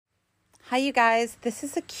Hi, you guys. This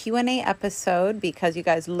is a Q&A episode because you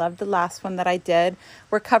guys loved the last one that I did.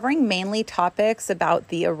 We're covering mainly topics about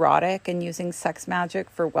the erotic and using sex magic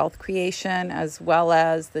for wealth creation, as well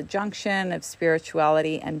as the junction of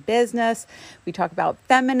spirituality and business. We talk about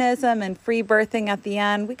feminism and free birthing at the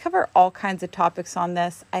end. We cover all kinds of topics on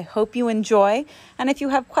this. I hope you enjoy. And if you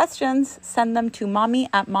have questions, send them to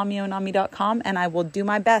mommy@mommyonami.com and I will do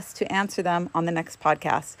my best to answer them on the next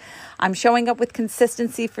podcast. I'm showing up with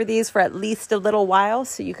consistency for these for at least a little while,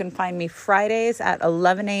 so you can find me Fridays at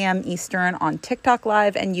 11 a.m. Eastern on TikTok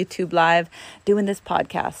Live and YouTube Live doing this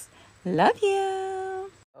podcast. Love you.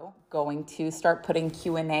 Going to start putting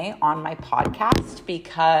Q&A on my podcast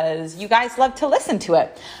because you guys love to listen to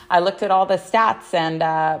it. I looked at all the stats and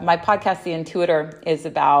my podcast, The Intuitor, is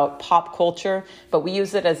about pop culture, but we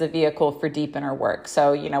use it as a vehicle for deep inner work.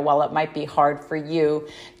 So, while it might be hard for you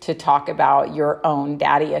to talk about your own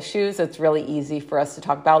daddy issues, it's really easy for us to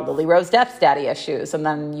talk about Lily Rose Depp's daddy issues. And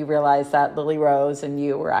then you realize that Lily Rose and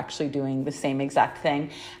you were actually doing the same exact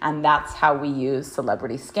thing. And that's how we use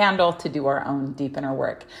Celebrity Scandal to do our own deep inner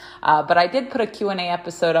work. But I did put a Q&A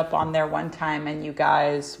episode up on there one time and you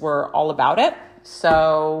guys were all about it.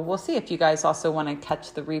 So we'll see if you guys also want to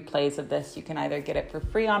catch the replays of this. You can either get it for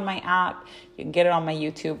free on my app, you can get it on my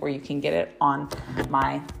YouTube, or you can get it on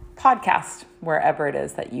my podcast, wherever it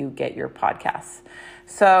is that you get your podcasts.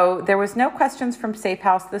 So there was no questions from Safe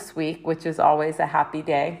House this week, which is always a happy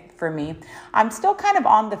day for me. I'm still kind of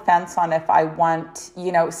on the fence on if I want,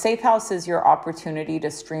 Safe House is your opportunity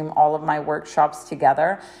to stream all of my workshops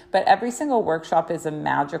together, but every single workshop is a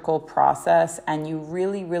magical process and you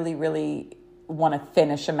really, really, really want to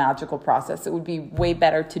finish a magical process. It would be way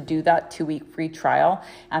better to do that 2-week free trial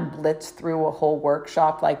and blitz through a whole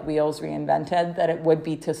workshop like Wheels Reinvented than it would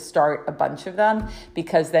be to start a bunch of them,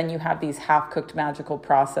 because then you have these half-cooked magical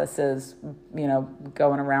processes,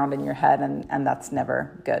 going around in your head, and that's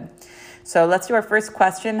never good. So let's do our first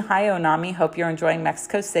question. Hi, Onami. Hope you're enjoying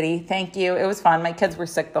Mexico City. Thank you. It was fun. My kids were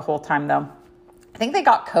sick the whole time, though. I think they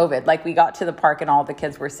got COVID. Like, we got to the park and all the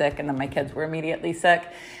kids were sick, and then my kids were immediately sick,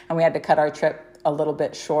 and we had to cut our trip a little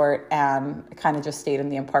bit short and kind of just stayed in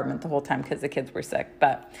the apartment the whole time because the kids were sick.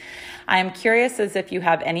 But I am curious as if you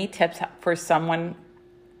have any tips for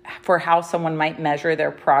how someone might measure their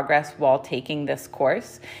progress while taking this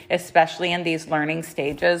course, especially in these learning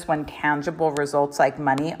stages when tangible results like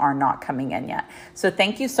money are not coming in yet. So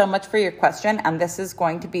thank you so much for your question. And this is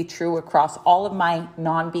going to be true across all of my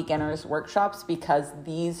non-beginners workshops because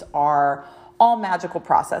these are all magical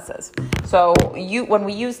processes. So when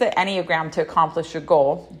we use the Enneagram to accomplish a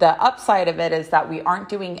goal, the upside of it is that we aren't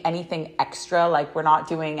doing anything extra, like we're not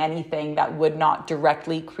doing anything that would not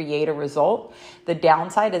directly create a result. The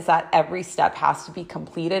downside is that every step has to be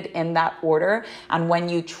completed in that order. And when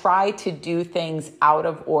you try to do things out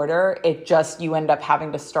of order, you end up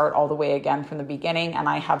having to start all the way again from the beginning. And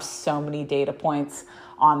I have so many data points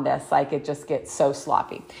on this, like it just gets so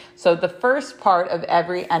sloppy. So the first part of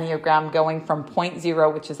every Enneagram, going from point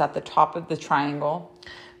 0, which is at the top of the triangle,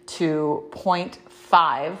 to point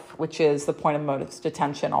 5, which is the point of most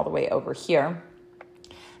attention all the way over here,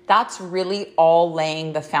 that's really all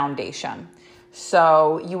laying the foundation.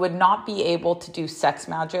 So you would not be able to do sex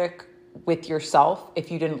magic with yourself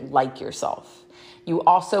if you didn't like yourself. You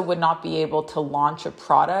also would not be able to launch a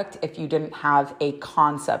product if you didn't have a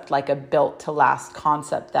concept, like a built to last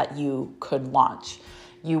concept that you could launch.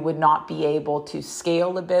 You would not be able to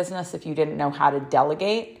scale a business if you didn't know how to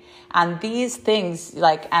delegate. And these things,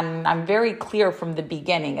 and I'm very clear from the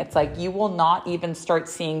beginning, it's like you will not even start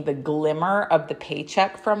seeing the glimmer of the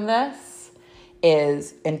paycheck from this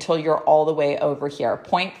until you're all the way over here.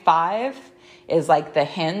 Point 5 is like the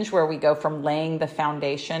hinge where we go from laying the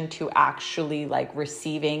foundation to actually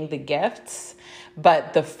receiving the gifts.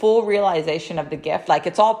 But the full realization of the gift,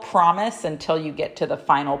 it's all promise until you get to the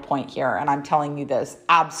final point here. And I'm telling you this,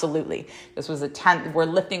 absolutely. This was we're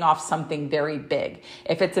lifting off something very big.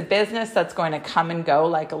 If it's a business that's going to come and go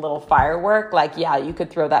like a little firework, you could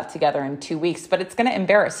throw that together in 2 weeks, but it's going to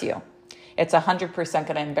embarrass you. It's 100%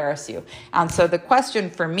 going to embarrass you. And so the question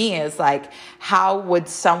for me is how would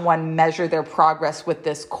someone measure their progress with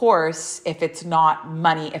this course if it's not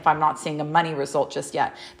money, if I'm not seeing a money result just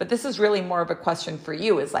yet? But this is really more of a question for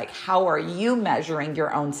you is how are you measuring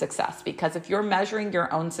your own success? Because if you're measuring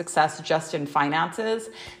your own success just in finances,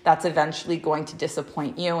 that's eventually going to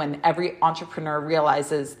disappoint you. And every entrepreneur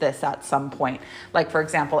realizes this at some point. For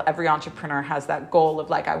example, every entrepreneur has that goal of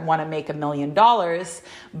I want to make $1 million,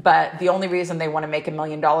 but the only reason they want to make $1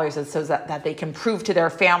 million is so that they can prove to their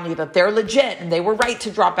family that they're legit and they were right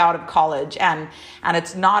to drop out of college. And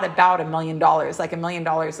it's not about $1 million. $1 million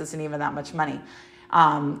isn't even that much money.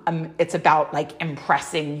 It's about like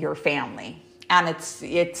impressing your family. And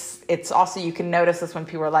it's also, you can notice this when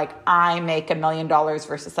people are like, I make $1 million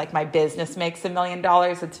versus like my business makes $1 million.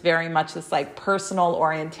 It's very much this like personal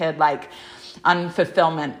oriented, like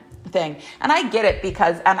unfulfillment thing. And I get it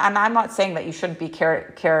because, and I'm not saying that you shouldn't be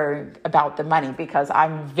care about the money, because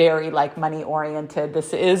I'm very like money oriented.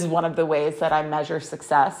 This is one of the ways that I measure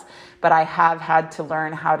success, but I have had to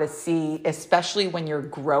learn how to see, especially when you're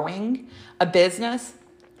growing a business,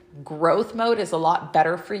 growth mode is a lot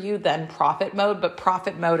better for you than profit mode. But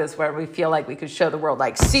profit mode is where we feel like we could show the world,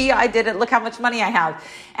 like, see, I did it. Look how much money I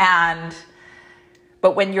have.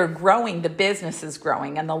 But when you're growing, the business is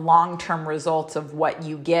growing, and the long-term results of what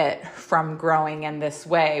you get from growing in this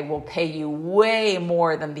way will pay you way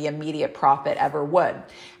more than the immediate profit ever would.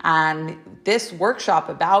 And this workshop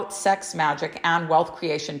about sex magic and wealth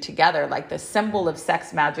creation together, like the symbol of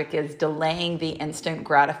sex magic is delaying the instant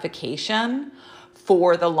gratification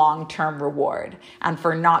for the long-term reward, and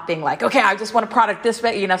for not being like, okay, I just want a product this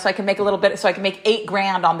way, so I can make a little bit, so I can make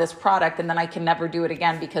 $8,000 on this product, and then I can never do it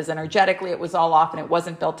again because energetically it was all off and it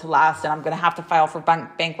wasn't built to last, and I'm going to have to file for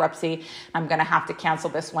bankruptcy. I'm going to have to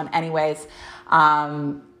cancel this one anyways.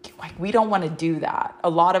 Like, we don't want to do that. A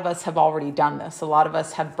lot of us have already done this. A lot of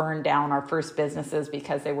us have burned down our first businesses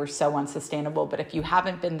because they were so unsustainable. But if you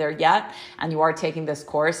haven't been there yet and you are taking this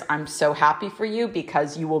course, I'm so happy for you,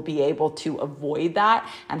 because you will be able to avoid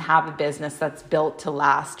that and have a business that's built to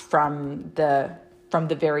last from the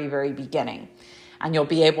very, very beginning. And you'll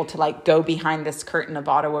be able to like go behind this curtain of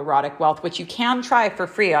autoerotic wealth, which you can try for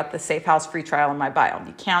free at the Safe House free trial in my bio.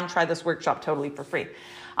 You can try this workshop totally for free.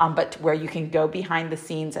 But where you can go behind the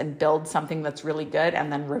scenes and build something that's really good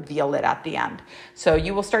and then reveal it at the end. So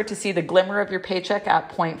you will start to see the glimmer of your paycheck at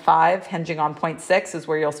 0.5, hinging on 0.6 is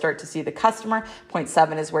where you'll start to see the customer.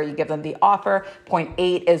 0.7 is where you give them the offer.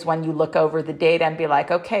 0.8 is when you look over the data and be like,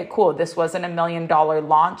 okay, cool, this wasn't $1 million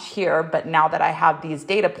launch here, but now that I have these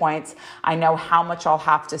data points, I know how much I'll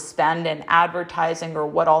have to spend in advertising or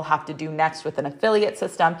what I'll have to do next with an affiliate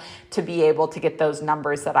system to be able to get those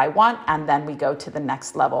numbers that I want. And then we go to the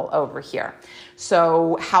next level over here.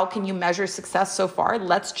 So how can you measure success so far?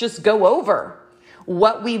 Let's just go over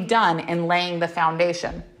what we've done in laying the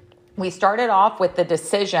foundation. We started off with the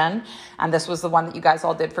decision, and this was the one that you guys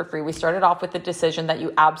all did for free. We started off with the decision that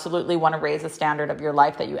you absolutely want to raise the standard of your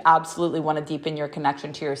life, that you absolutely want to deepen your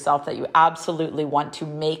connection to yourself, that you absolutely want to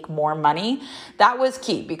make more money. That was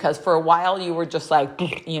key, because for a while you were just like,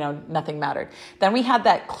 nothing mattered. Then we had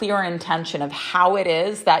that clear intention of how it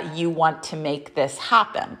is that you want to make this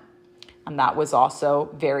happen. And that was also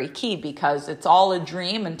very key, because it's all a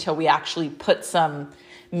dream until we actually put some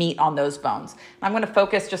meat on those bones. I'm going to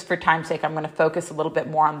focus, just for time's sake, I'm going to focus a little bit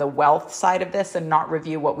more on the wealth side of this and not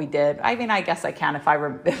review what we did. I mean, I guess I can if I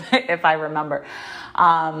remember.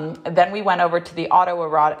 Then we went over to the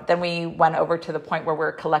autoerotic. Then we went over to the point where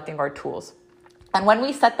we're collecting our tools. And when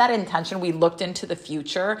we set that intention, we looked into the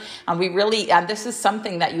future, and we really, and this is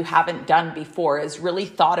something that you haven't done before, is really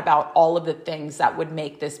thought about all of the things that would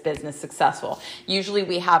make this business successful. Usually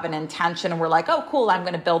we have an intention and we're like, oh, cool, I'm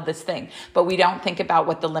going to build this thing. But we don't think about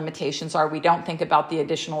what the limitations are. We don't think about the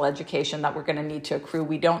additional education that we're going to need to accrue.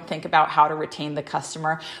 We don't think about how to retain the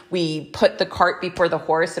customer. We put the cart before the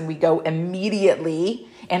horse and we go immediately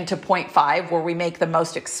into 0.5, where we make the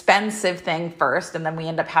most expensive thing first, and then we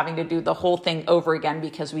end up having to do the whole thing over again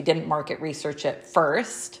because we didn't market research it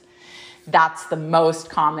first. That's the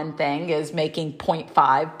most common thing, is making 0.5,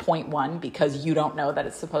 0.1, because you don't know that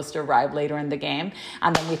it's supposed to arrive later in the game.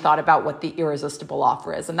 And then we thought about what the irresistible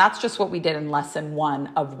offer is. And that's just what we did in lesson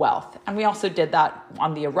 1 of wealth. And we also did that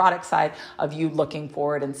on the erotic side of you looking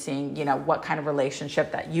forward and seeing, what kind of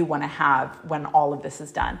relationship that you want to have when all of this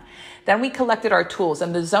is done. Then we collected our tools,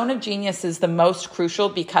 and the zone of genius is the most crucial,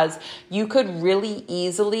 because you could really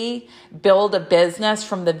easily build a business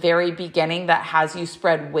from the very beginning that has you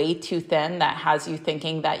spread way too thin, that has you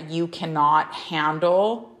thinking that you cannot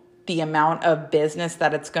handle the amount of business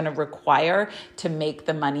that it's going to require to make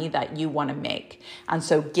the money that you want to make. And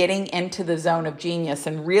so getting into the zone of genius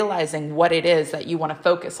and realizing what it is that you want to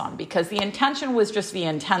focus on, because the intention was just the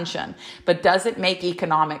intention, but does it make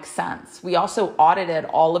economic sense? We also audited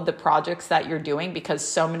all of the projects that you're doing, because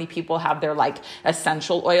so many people have their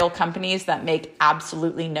essential oil companies that make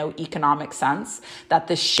absolutely no economic sense, that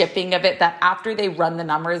the shipping of it, that after they run the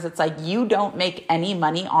numbers, it's like you don't make any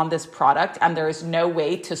money on this product and there is no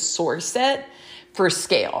way to source it for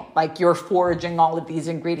scale. Like you're foraging all of these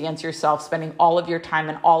ingredients yourself, spending all of your time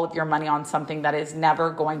and all of your money on something that is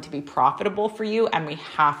never going to be profitable for you, and we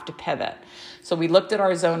have to pivot. So we looked at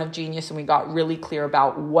our zone of genius and we got really clear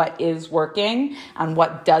about what is working and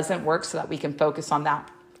what doesn't work so that we can focus on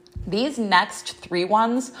that. These next 3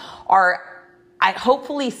 ones are,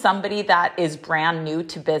 hopefully somebody that is brand new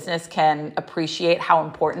to business can appreciate how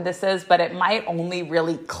important this is, but it might only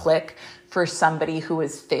really click for somebody who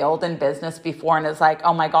has failed in business before and is like,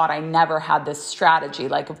 oh my God, I never had this strategy.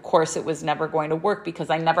 Like, of course it was never going to work because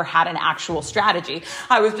I never had an actual strategy.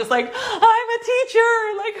 I was just like, I'm a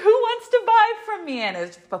teacher. Like, who wants to buy from me? And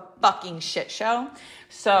it's a fucking shit show.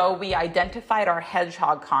 So we identified our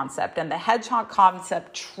hedgehog concept, and the hedgehog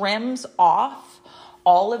concept trims off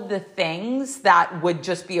all of the things that would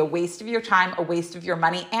just be a waste of your time, a waste of your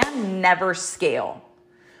money, and never scale.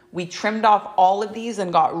 We trimmed off all of these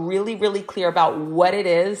and got really, really clear about what it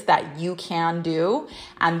is that you can do.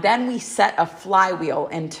 And then we set a flywheel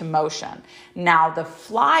into motion. Now, the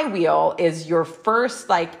flywheel is your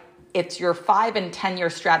first, it's your 5 and 10 year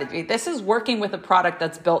strategy. This is working with a product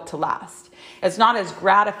that's built to last. It's not as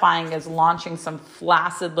gratifying as launching some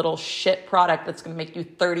flaccid little shit product that's going to make you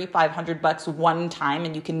 $3,500 one time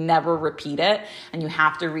and you can never repeat it and you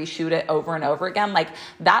have to reshoot it over and over again. Like,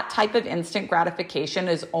 that type of instant gratification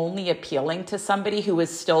is only appealing to somebody who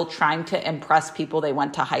is still trying to impress people they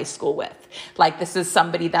went to high school with. Like, this is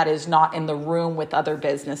somebody that is not in the room with other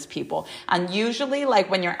business people. And usually,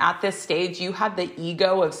 like, when you're at this stage, you have the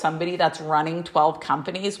ego of somebody that's running 12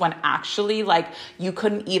 companies when actually, like, you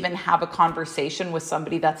couldn't even have a conversation with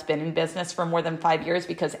somebody that's been in business for more than 5 years,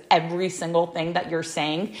 because every single thing that you're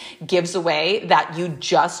saying gives away that you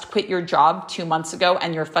just quit your job 2 months ago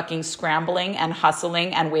and you're fucking scrambling and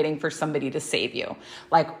hustling and waiting for somebody to save you.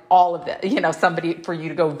 Like, all of it, somebody for you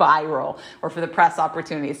to go viral or for the press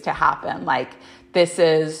opportunities to happen. Like,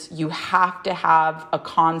 you have to have a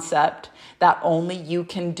concept that only you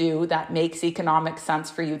can do, that makes economic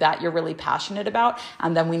sense for you, that you're really passionate about.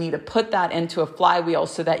 And then we need to put that into a flywheel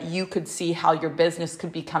so that you could see how your business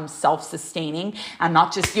could become self-sustaining and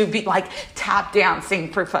not just you be like tap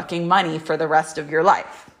dancing for fucking money for the rest of your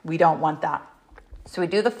life. We don't want that. So we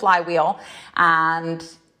do the flywheel, and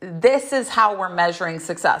this is how we're measuring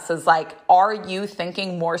success, is like, are you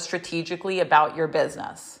thinking more strategically about your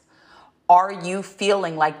business? Are you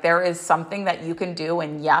feeling like there is something that you can do?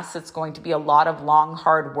 And yes, it's going to be a lot of long,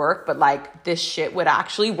 hard work, but like, this shit would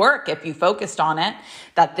actually work if you focused on it,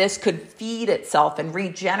 that this could feed itself and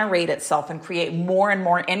regenerate itself and create more and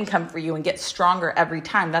more income for you and get stronger every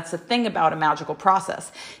time. That's the thing about a magical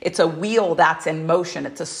process. It's a wheel that's in motion.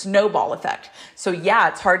 It's a snowball effect. So yeah,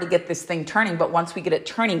 it's hard to get this thing turning, but once we get it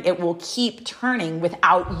turning, it will keep turning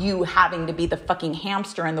without you having to be the fucking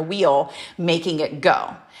hamster in the wheel making it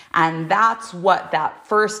go. And that's what that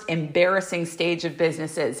first embarrassing stage of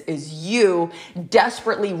business is you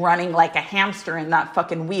desperately running like a hamster in that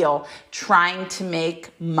fucking wheel, trying to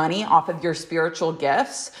make money off of your spiritual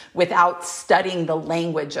gifts without studying the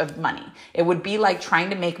language of money. It would be like trying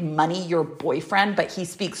to make money your boyfriend, but he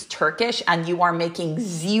speaks Turkish and you are making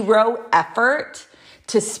zero effort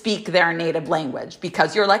to speak their native language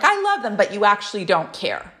because you're like, I love them, but you actually don't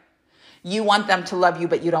care. You want them to love you,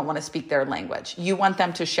 but you don't want to speak their language. You want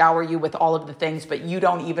them to shower you with all of the things, but you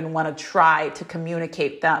don't even want to try to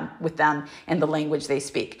communicate with them in the language they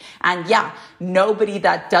speak. And yeah, nobody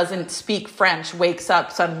that doesn't speak French wakes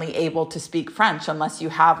up suddenly able to speak French unless you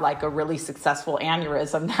have like a really successful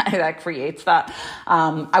aneurysm that creates that.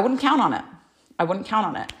 I wouldn't count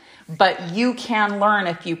on it. But you can learn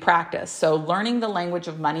if you practice. So learning the language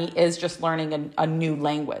of money is just learning a new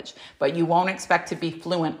language, but you won't expect to be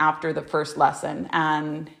fluent after the first lesson.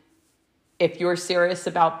 And if you're serious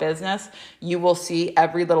about business, you will see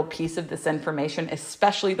every little piece of this information,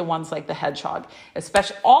 especially the ones like the hedgehog,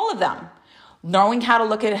 especially all of them. Knowing how to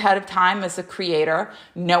look ahead of time as a creator,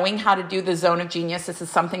 knowing how to do the zone of genius. This is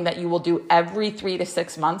something that you will do every 3 to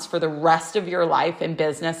 6 months for the rest of your life in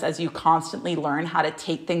business as you constantly learn how to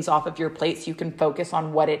take things off of your plate so you can focus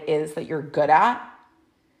on what it is that you're good at.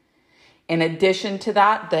 In addition to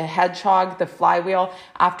that, the hedgehog, the flywheel,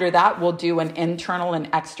 after that, we'll do an internal and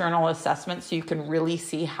external assessment so you can really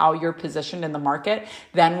see how you're positioned in the market.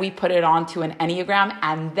 Then we put it onto an Enneagram,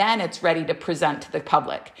 and then it's ready to present to the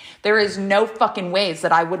public. There is no fucking ways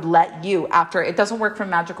that I would let you, after it doesn't work from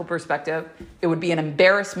a magical perspective, it would be an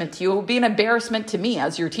embarrassment to you. It would be an embarrassment to me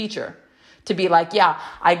as your teacher. To be like, yeah,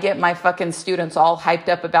 I get my fucking students all hyped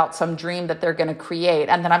up about some dream that they're going to create.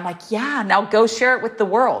 And then I'm like, yeah, now go share it with the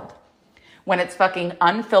world. When it's fucking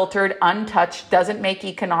unfiltered, untouched, doesn't make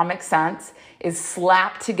economic sense, is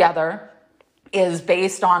slapped together, is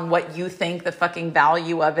based on what you think the fucking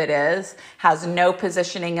value of it is, has no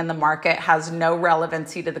positioning in the market, has no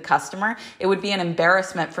relevancy to the customer, it would be an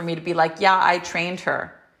embarrassment for me to be like, yeah, I trained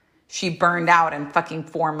her. She burned out in fucking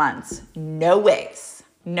 4 months. No ways.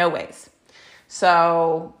 No ways.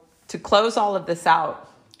 So to close all of this out,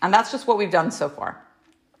 and that's just what we've done so far.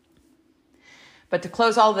 But to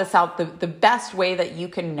close all this out, the best way that you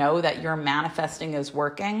can know that your manifesting is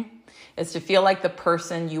working is to feel like the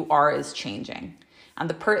person you are is changing.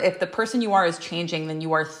 And if the person you are is changing, then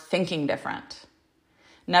you are thinking different.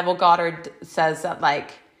 Neville Goddard says that,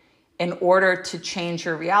 like, in order to change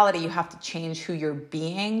your reality, you have to change who you're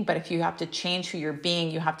being. But if you have to change who you're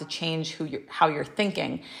being, you have to change how you're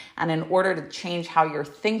thinking. And in order to change how you're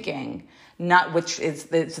thinking, which is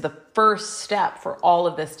the first step for all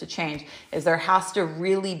of this to change, is there has to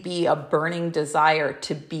really be a burning desire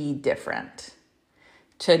to be different.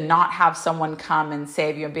 To not have someone come and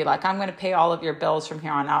save you and be like, I'm going to pay all of your bills from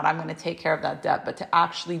here on out. I'm going to take care of that debt. But to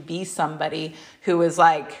actually be somebody who is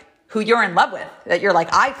like, who you're in love with, that you're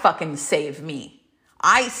like, I fucking save me.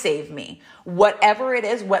 I save me. Whatever it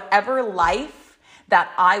is, whatever life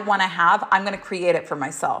that I want to have, I'm going to create it for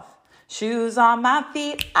myself. Shoes on my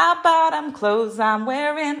feet, I bought them. Clothes I'm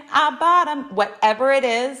wearing, I bought them. Whatever it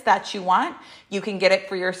is that you want, you can get it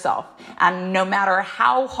for yourself. And no matter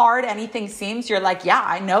how hard anything seems, you're like, yeah,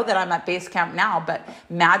 I know that I'm at base camp now, but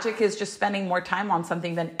magic is just spending more time on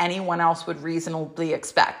something than anyone else would reasonably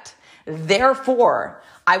expect. Therefore,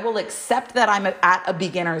 I will accept that I'm at a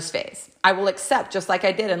beginner's phase. I will accept, just like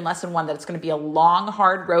I did in lesson 1, that it's going to be a long,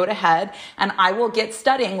 hard road ahead, and I will get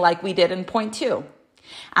studying like we did in point 2.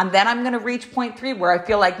 And then I'm going to reach point 3 where I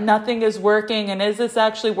feel like nothing is working, and is this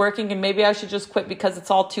actually working, and maybe I should just quit because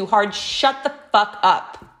it's all too hard. Shut the fuck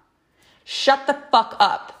up. Shut the fuck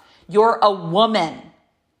up. You're a woman.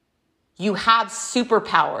 You have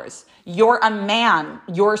superpowers. You're a man.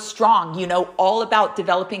 You're strong. You know all about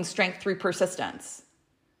developing strength through persistence.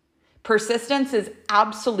 Persistence is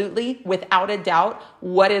absolutely, without a doubt,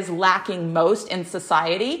 what is lacking most in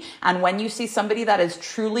society. And when you see somebody that is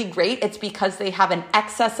truly great, it's because they have an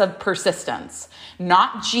excess of persistence.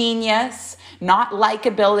 Not genius, not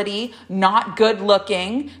likability, not good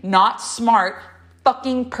looking, not smart,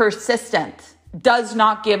 fucking persistent. Does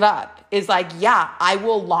not give up. Is like, yeah, I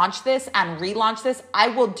will launch this and relaunch this. I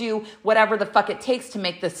will do whatever the fuck it takes to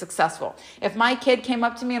make this successful. If my kid came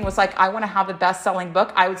up to me and was like, I want to have a best-selling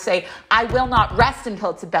book, I would say, I will not rest until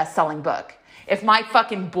it's a best-selling book. If my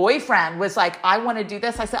fucking boyfriend was like, I want to do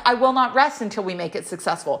this, I said, I will not rest until we make it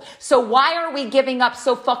successful. So why are we giving up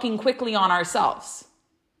so fucking quickly on ourselves?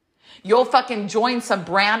 You'll fucking join some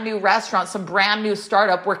brand new restaurant, some brand new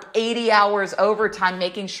startup, work 80 hours overtime,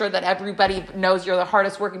 making sure that everybody knows you're the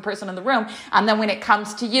hardest working person in the room. And then when it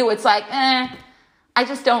comes to you, it's like, I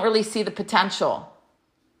just don't really see the potential.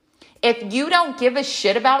 If you don't give a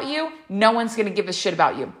shit about you, no one's going to give a shit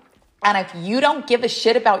about you. And if you don't give a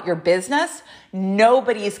shit about your business,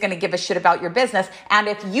 nobody's going to give a shit about your business. And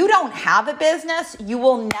if you don't have a business, you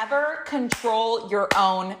will never control your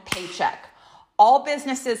own paycheck. All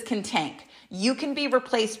businesses can tank. You can be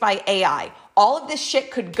replaced by AI. All of this shit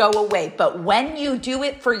could go away. But when you do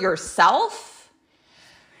it for yourself,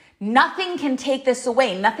 nothing can take this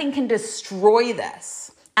away. Nothing can destroy this.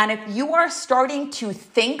 And if you are starting to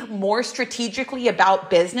think more strategically about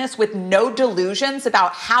business with no delusions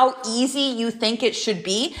about how easy you think it should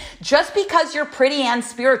be, just because you're pretty and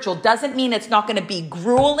spiritual doesn't mean it's not going to be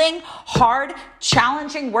grueling, hard,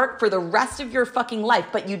 challenging work for the rest of your fucking life.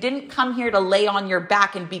 But you didn't come here to lay on your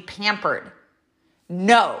back and be pampered.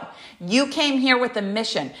 No, you came here with a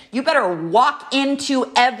mission. You better walk into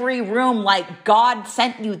every room like God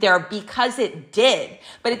sent you there, because it did.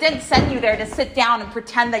 But it didn't send you there to sit down and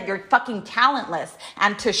pretend that you're fucking talentless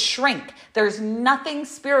and to shrink. There's nothing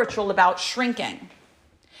spiritual about shrinking.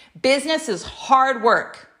 Business is hard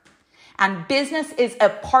work. And business is a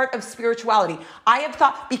part of spirituality. I have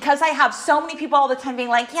thought, because I have so many people all the time being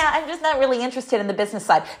like, yeah, I'm just not really interested in the business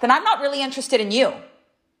side, then I'm not really interested in you.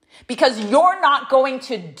 Because you're not going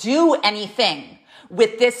to do anything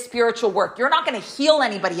with this spiritual work. You're not going to heal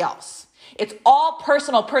anybody else. It's all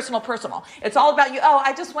personal. It's all about you. Oh,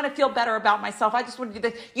 I just want to feel better about myself. I just want to do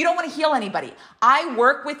this. You don't want to heal anybody. I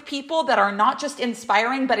work with people that are not just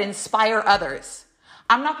inspiring, but inspire others.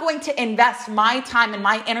 I'm not going to invest my time and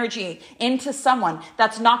my energy into someone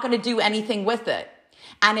that's not going to do anything with it.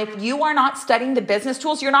 And if you are not studying the business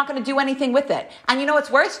tools, you're not going to do anything with it. And you know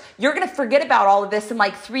what's worse? You're going to forget about all of this in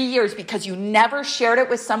like 3 years because you never shared it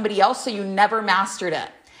with somebody else, so you never mastered it.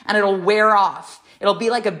 And it'll wear off. It'll be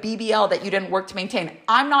like a BBL that you didn't work to maintain.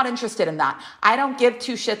 I'm not interested in that. I don't give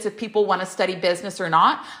two shits if people want to study business or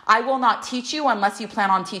not. I will not teach you unless you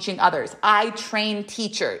plan on teaching others. I train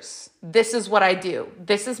teachers. This is what I do.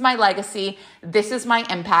 This is my legacy. This is my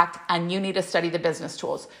impact, and you need to study the business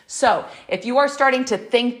tools. So if you are starting to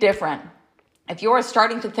think different, if you are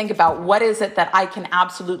starting to think about what is it that I can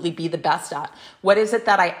absolutely be the best at? What is it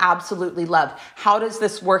that I absolutely love? How does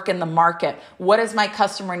this work in the market? What does my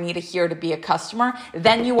customer need to hear to be a customer?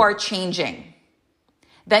 Then you are changing.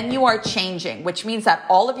 Which means that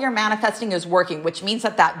all of your manifesting is working, which means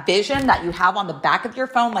that that vision that you have on the back of your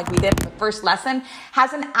phone, like we did in the first lesson,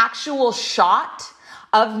 has an actual shot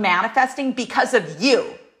of manifesting because of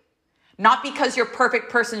you. Not because your perfect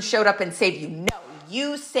person showed up and saved you. No,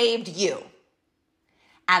 you saved you.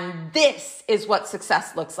 And this is what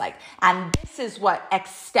success looks like. And this is what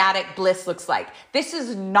ecstatic bliss looks like. This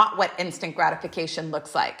is not what instant gratification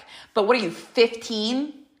looks like. But what are you,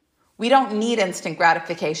 15? We don't need instant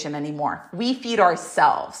gratification anymore. We feed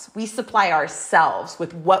ourselves. We supply ourselves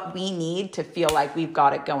with what we need to feel like we've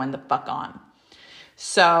got it going the fuck on.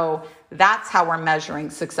 So that's how we're measuring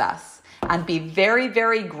success. And be very,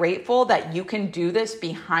 very grateful that you can do this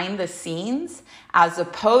behind the scenes as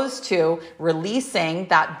opposed to releasing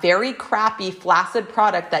that very crappy, flaccid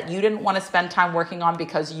product that you didn't want to spend time working on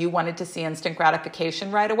because you wanted to see instant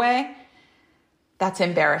gratification right away. That's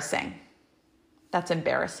embarrassing. That's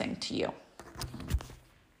embarrassing to you.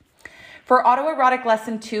 For autoerotic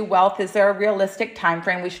lesson 2, wealth, is there a realistic time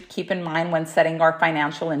frame we should keep in mind when setting our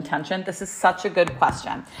financial intention? This is such a good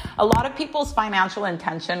question. A lot of people's financial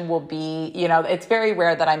intention will be, it's very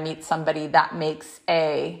rare that I meet somebody that makes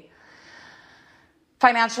a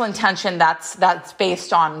financial intention that's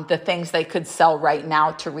based on the things they could sell right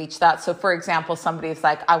now to reach that. So for example, somebody's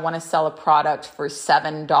like, I want to sell a product for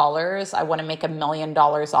 $7. I want to make $1 million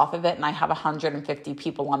off of it. And I have 150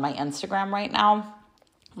 people on my Instagram right now.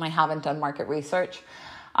 I haven't done market research.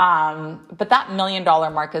 But that $1 million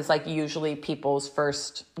mark is like usually people's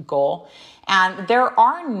first goal. And there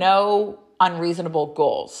are no unreasonable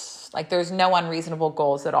goals. Like there's no unreasonable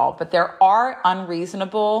goals at all, but there are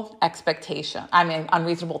unreasonable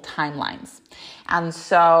unreasonable timelines. And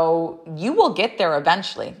so you will get there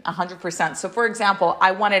eventually, 100%. So for example,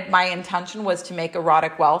 my intention was to make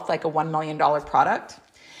erotic wealth like a $1 million product.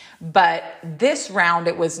 But this round,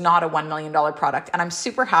 it was not a $1 million product. And I'm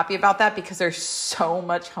super happy about that because there's so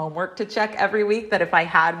much homework to check every week that if I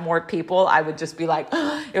had more people, I would just be like,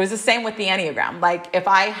 it was the same with the Enneagram. Like if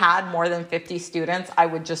I had more than 50 students, I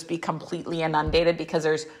would just be completely inundated because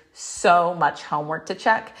there's so much homework to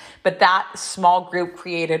check. But that small group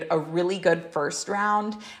created a really good first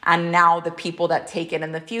round. And now the people that take it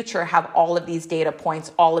in the future have all of these data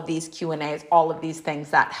points, all of these Q&As, all of these things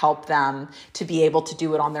that help them to be able to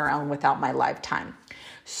do it on their own without my lifetime.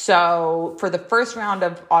 So for the first round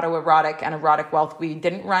of autoerotic and erotic wealth, we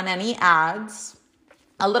didn't run any ads.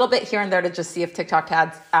 A little bit here and there to just see if TikTok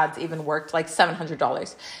ads even worked, like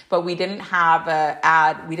 $700. But we didn't have an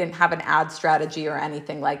ad strategy or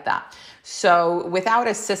anything like that. So without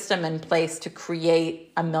a system in place to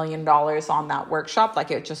create $1 million on that workshop,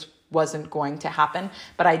 like it just wasn't going to happen.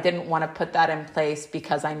 But I didn't want to put that in place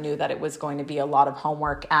because I knew that it was going to be a lot of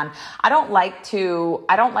homework. And I don't like to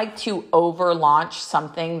over launch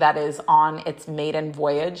something that is on its maiden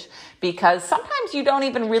voyage, because sometimes you don't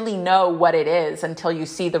even really know what it is until you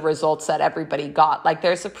see the results that everybody got. Like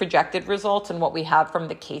there's a projected result and what we have from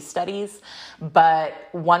the case studies. But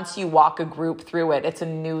once you walk a group through it, it's a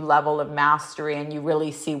new level of mastery and you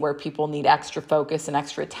really see where people need extra focus and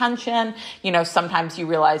extra attention. Sometimes you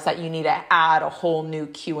realize that you need to add a whole new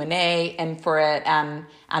Q&A in for it and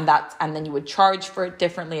then you would charge for it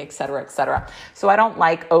differently, et cetera, et cetera. So I don't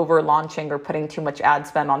like over launching or putting too much ad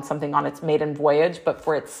spend on something on its maiden voyage, but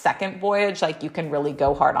for its second voyage, like you can really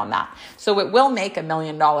go hard on that. So it will make $1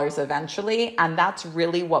 million eventually. And that's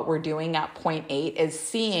really what we're doing at point 8 is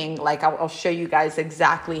seeing, like I'll show you guys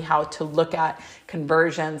exactly how to look at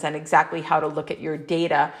conversions and exactly how to look at your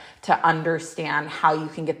data to understand how you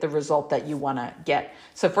can get the result that you want to get.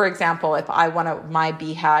 So for example, if my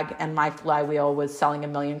BHAG and my flywheel was selling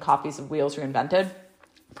 1 million copies of Wheels Reinvented,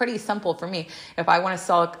 pretty simple for me. If I want to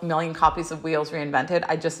sell 1 million copies of Wheels Reinvented,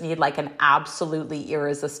 I just need like an absolutely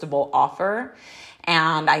irresistible offer.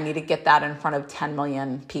 and I need to get that in front of 10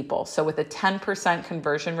 million people. So with a 10%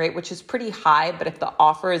 conversion rate, which is pretty high, but if the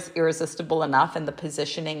offer is irresistible enough and the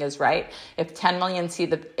positioning is right, if 10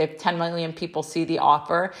 million people see the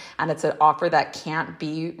offer and it's an offer that can't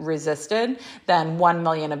be resisted, then 1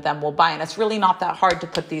 million of them will buy. And it's really not that hard to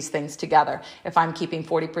put these things together. If I'm keeping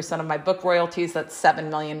 40% of my book royalties, that's $7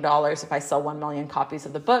 million if I sell 1 million copies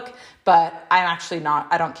of the book. But I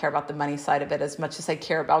don't care about the money side of it as much as I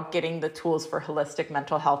care about getting the tools for holistic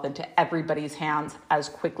mental health into everybody's hands as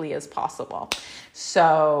quickly as possible.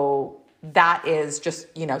 So that is just,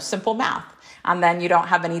 simple math. And then you don't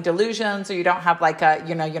have any delusions, or you don't have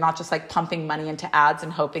you're not just like pumping money into ads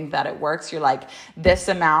and hoping that it works. You're like, this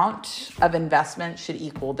amount of investment should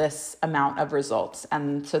equal this amount of results.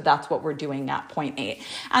 And so that's what we're doing at point 8.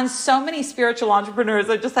 And so many spiritual entrepreneurs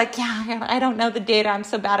are just like, yeah, I don't know the data. I'm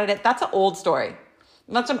so bad at it. That's an old story.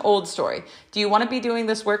 That's an old story. Do you want to be doing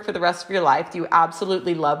this work for the rest of your life? Do you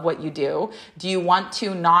absolutely love what you do? Do you want to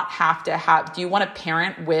do you want to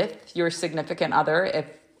parent with your significant other if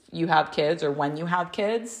you have kids or when you have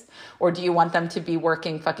kids? Or do you want them to be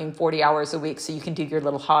working fucking 40 hours a week so you can do your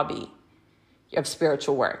little hobby of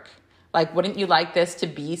spiritual work? Like, wouldn't you like this to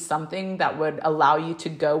be something that would allow you to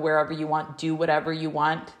go wherever you want, do whatever you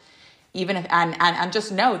want? Even if, and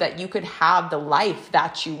just know that you could have the life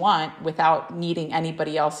that you want without needing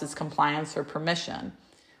anybody else's compliance or permission.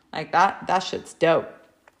 Like that shit's dope.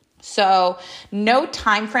 So no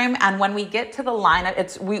time frame. And when we get to the line,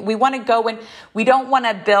 we want to go and we want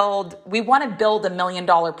to build $1 million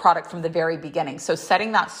product from the very beginning. So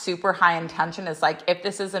setting that super high intention is like, if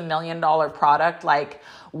this is $1 million product, like,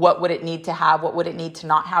 what would it need to have? What would it need to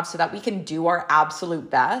not have, so that we can do our absolute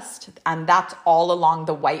best? And that's all along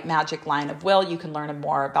the white magic line of will. You can learn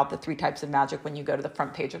more about the 3 types of magic when you go to the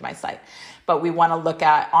front page of my site. But we want to look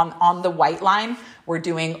at on the white line, we're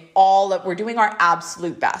doing our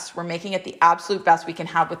absolute best. We're making it the absolute best we can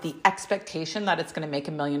have with the expectation that it's going to make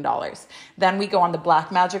 $1 million. Then we go on the black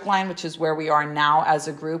magic line, which is where we are now as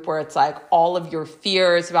a group, where it's like all of your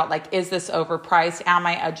fears about like, is this overpriced? Am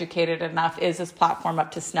I educated enough? Is this platform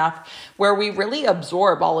up to snuff? Where we really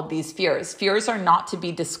absorb all of these fears. Fears are not to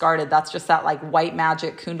be discarded. That's just that like white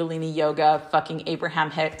magic, Kundalini yoga, fucking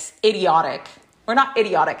Abraham Hicks,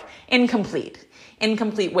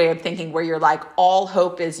 incomplete way of thinking, where you're like, all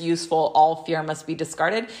hope is useful, all fear must be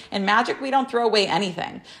discarded. In magic, we don't throw away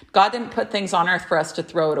anything. God didn't put things on earth for us to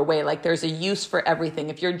throw it away. Like, there's a use for everything.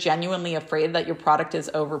 If you're genuinely afraid that your product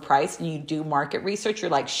is overpriced and you do market research,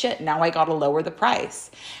 you're like, shit, now I got to lower the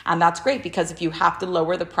price. And that's great, because if you have to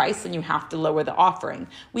lower the price, then you have to lower the offering.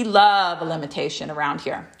 We love a limitation around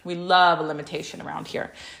here.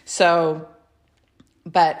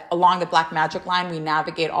 But along the black magic line, we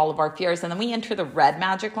navigate all of our fears. And then we enter the red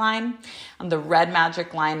magic line. And the red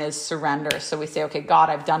magic line is surrender. So we say, okay, God,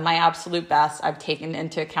 I've done my absolute best. I've taken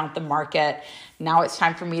into account the market. Now it's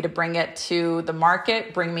time for me to bring it to the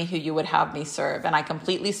market. Bring me who you would have me serve. And I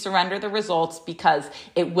completely surrender the results, because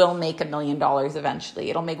it will make $1 million eventually.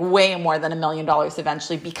 It'll make way more than $1 million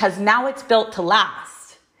eventually, because now it's built to last.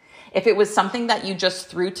 If it was something that you just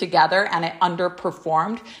threw together and it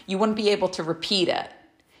underperformed, you wouldn't be able to repeat it.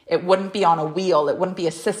 It wouldn't be on a wheel. It wouldn't be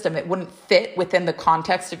a system. It wouldn't fit within the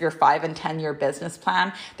context of your 5 and 10 year business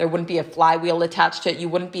plan. There wouldn't be a flywheel attached to it. You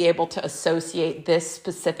wouldn't be able to associate this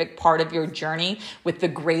specific part of your journey with the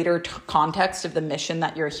greater context of the mission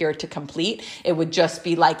that you're here to complete. It would just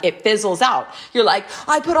be like, it fizzles out. You're like,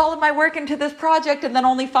 I put all of my work into this project and then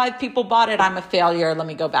only 5 people bought it. I'm a failure. Let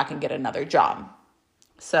me go back and get another job.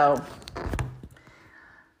 So,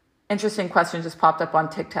 interesting question just popped up on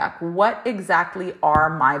TikTok. What exactly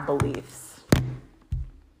are my beliefs?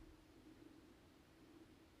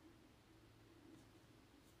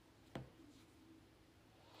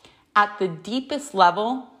 At the deepest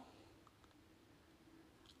level,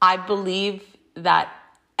 I believe that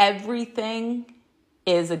everything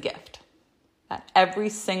is a gift. That every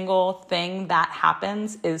single thing that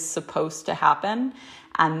happens is supposed to happen,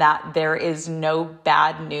 and that there is no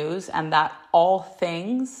bad news, and that all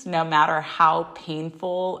things, no matter how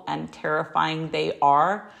painful and terrifying they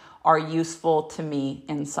are useful to me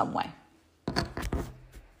in some way.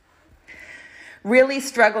 Really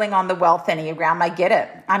struggling on the wealth Enneagram. I get it.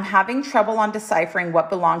 I'm having trouble on deciphering what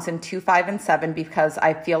belongs in 2, 5, and 7, because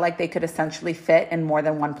I feel like they could essentially fit in more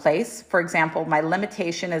than one place. For example, my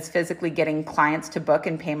limitation is physically getting clients to book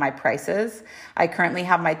and pay my prices. I currently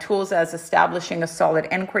have my tools as establishing a solid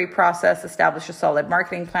inquiry process, establish a solid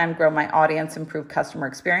marketing plan, grow my audience, improve customer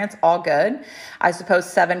experience. All good. I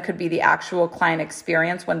suppose 7 could be the actual client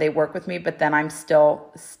experience when they work with me, but then I'm still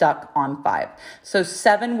stuck on 5. So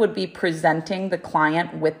 7 would be presenting the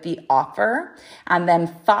client with the offer. And then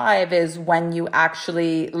 5 is when you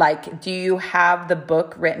actually, like, do you have the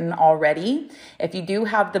book written already? If you do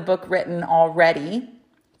have the book written already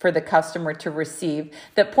for the customer to receive,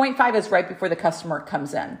 that point 5 is right before the customer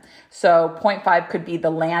comes in. So point 5 could be the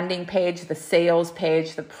landing page, the sales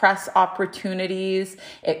page, the press opportunities.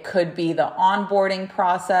 It could be the onboarding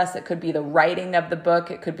process. It could be the writing of the book.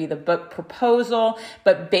 It could be the book proposal.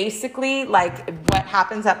 But basically, like, what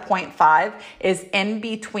happens at point 5 is in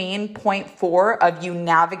between point 4 of you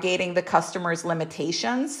navigating the customer's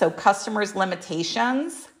limitations. So customer's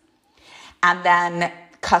limitations, and then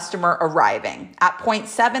customer arriving. At point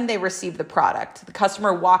 7, they receive the product. The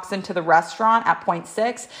customer walks into the restaurant at point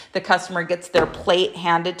 6. The customer gets their plate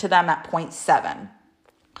handed to them at point 7.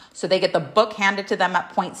 So they get the book handed to them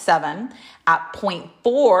at point 7. At point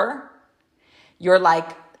 4, you're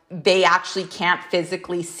like, they actually can't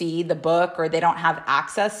physically see the book or they don't have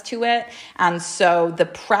access to it. And so the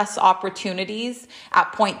press opportunities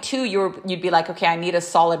at point 2, you'd be like, okay, I need a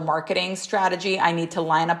solid marketing strategy. I need to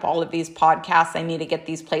line up all of these podcasts. I need to get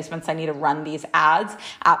these placements. I need to run these ads.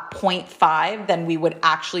 At point 5, then we would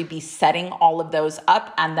actually be setting all of those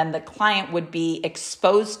up. And then the client would be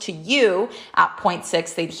exposed to you at point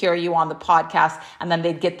 6. They'd hear you on the podcast, and then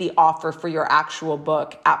they'd get the offer for your actual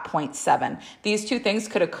book at point 7. These two things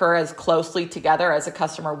could occur as closely together as a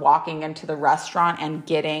customer walking into the restaurant and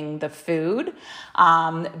getting the food.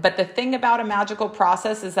 But the thing about a magical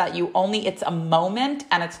process is that it's a moment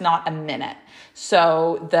and it's not a minute.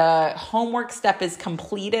 So the homework step is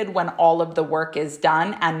completed when all of the work is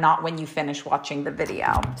done and not when you finish watching the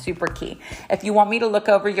video. Super key. If you want me to look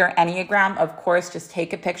over your Enneagram, of course, just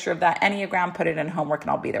take a picture of that Enneagram, put it in homework, and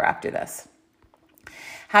I'll be there after this.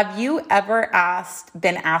 Have you ever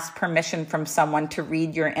been asked permission from someone to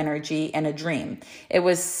read your energy in a dream? It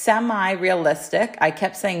was semi-realistic. I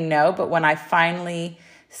kept saying no, but when I finally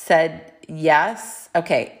said yes,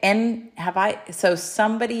 okay.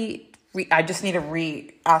 I just need to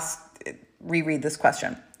reread this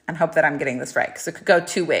question and hope that I'm getting this right, because it could go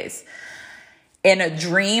two ways. In a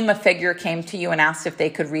dream, a figure came to you and asked if they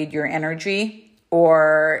could read your energy,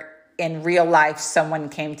 or in real life, someone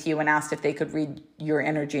came to you and asked if they could read your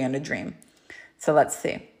energy in a dream. So let's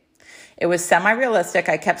see. It was semi-realistic.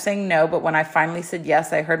 I kept saying no, but when I finally said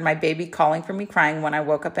yes, I heard my baby calling for me, crying. When I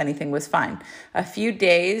woke up, anything was fine. A few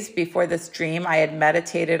days before this dream, I had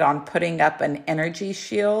meditated on putting up an energy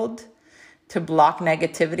shield to block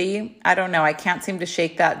negativity. I don't know. I can't seem to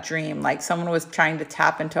shake that dream. Like someone was trying to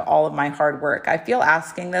tap into all of my hard work. I feel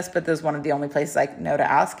asking this, but this is one of the only places I know to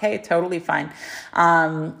ask. Hey, totally fine.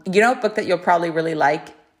 A book that you'll probably really like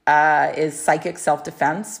is Psychic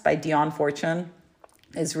Self-Defense by Dion Fortune.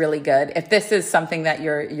 Is really good if this is something that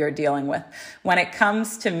you're dealing with. When it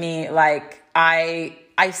comes to me, like I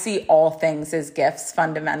see all things as gifts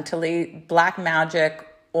fundamentally. Black magic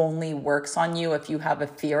only works on you if you have a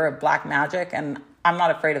fear of black magic, and I'm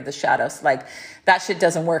not afraid of the shadows. Like that shit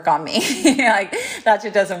doesn't work on me. Like that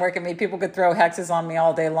shit doesn't work on me. People could throw hexes on me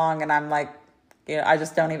all day long, and I'm like, I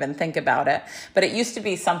just don't even think about it. But it used to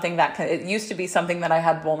be something that I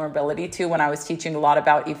had vulnerability to when I was teaching a lot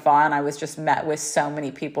about Ifa, and I was just met with so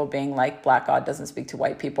many people being like, Black God doesn't speak to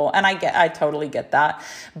white people. And I totally get that.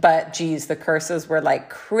 But geez, the curses were like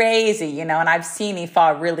crazy, and I've seen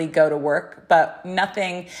Ifa really go to work, but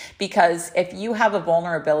nothing, because if you have a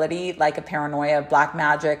vulnerability, like a paranoia of black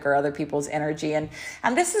magic or other people's energy, and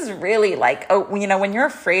this is really like, when you're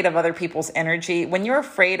afraid of other people's energy, when you're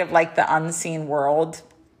afraid of like the unseen world,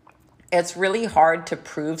 it's really hard to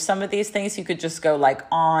prove some of these things. You could just go like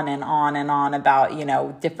on and on and on about,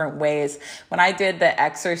 different ways. When I did the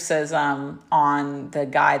exorcism on the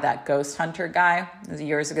guy, that ghost hunter guy, it was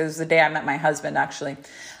years ago. It was the day I met my husband, actually.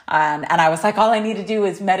 And I was like, all I need to do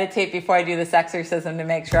is meditate before I do this exorcism to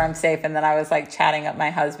make sure I'm safe. And then I was like chatting up my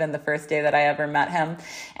husband the first day that I ever met him.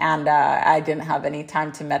 And I didn't have any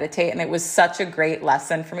time to meditate. And it was such a great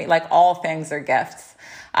lesson for me. Like all things are gifts.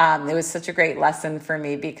 It was such a great lesson for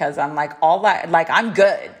me, because I'm like, I'm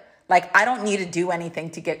good. Like, I don't need to do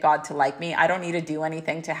anything to get God to like me. I don't need to do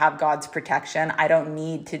anything to have God's protection. I don't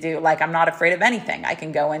need to do, I'm not afraid of anything. I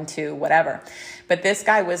can go into whatever. But this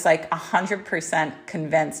guy was like 100%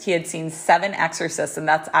 convinced. He had seen 7 exorcists, and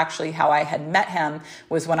that's actually how I had met him,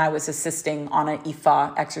 was when I was assisting on an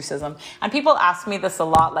Ifa exorcism. And people ask me this a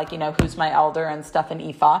lot, like, who's my elder and stuff in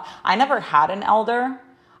Ifa. I never had an elder.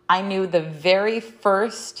 I knew the very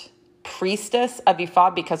first priestess of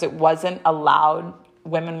Ifa because it wasn't allowed.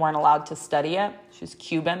 Women weren't allowed to study it. She's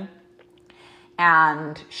Cuban.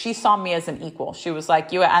 And she saw me as an equal. She was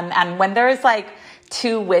like, and when there's like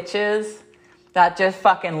 2 witches that just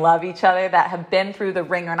fucking love each other, that have been through the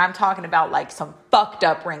ringer. And I'm talking about like some fucked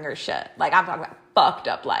up ringer shit. Like I'm talking about fucked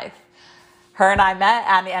up life. Her and I met,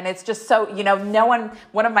 and it's just so,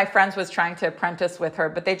 one of my friends was trying to apprentice with her,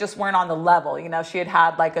 but they just weren't on the level. She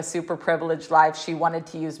had like a super privileged life. She wanted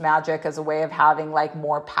to use magic as a way of having like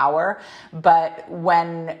more power. But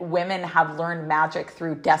when women have learned magic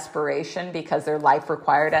through desperation because their life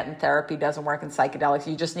required it and therapy doesn't work in psychedelics,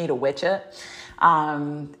 you just need to witch it.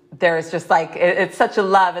 There's just like, it's such a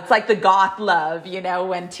love. It's like the goth love,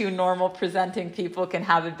 when two normal presenting people can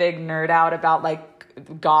have a big nerd out about like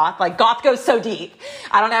goth. Like goth goes so deep.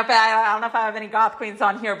 I don't know if I have any goth queens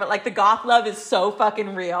on here, but like the goth love is so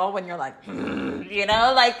fucking real when you're like,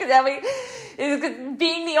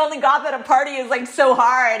 being the only goth at a party is like so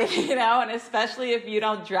hard, and especially if you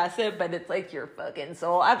don't dress it, but it's like your fucking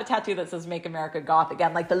soul. I have a tattoo that says "Make America Goth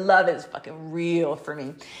Again." Like the love is fucking real for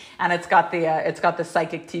me, and it's got the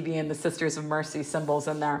psychic TV and the Sisters of Mercy symbols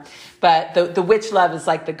in there. But the witch love is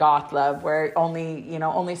like the goth love, where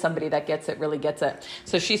only somebody that gets it really gets it.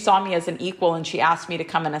 So she saw me as an equal, and she asked me to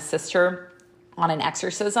come and assist her on an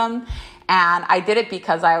exorcism, and I did it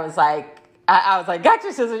because I was like,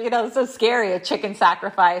 exorcism, it's so scary, a chicken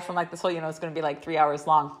sacrifice. I'm like, this whole, it's going to be like 3 hours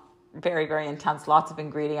long. Very, very intense. Lots of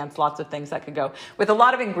ingredients, lots of things that could go. With a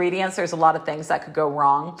lot of ingredients, there's a lot of things that could go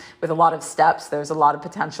wrong. With a lot of steps, there's a lot of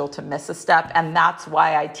potential to miss a step. And that's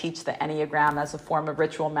why I teach the Enneagram as a form of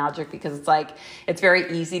ritual magic, because it's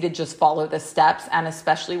very easy to just follow the steps. And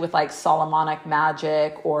especially with like Solomonic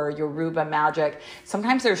magic or Yoruba magic,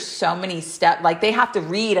 sometimes there's so many steps, like they have to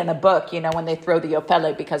read in a book, when they throw the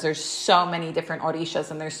opele, because there's so many different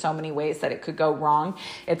orishas and there's so many ways that it could go wrong.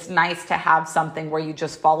 It's nice to have something where you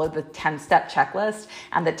just follow the 10-step checklist,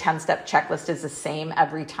 and the 10-step checklist is the same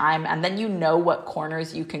every time. And then what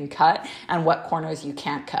corners you can cut and what corners you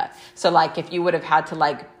can't cut. So like if you would have had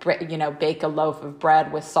to bake a loaf of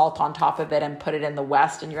bread with salt on top of it and put it in the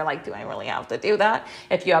West, and you're like, do I really have to do that?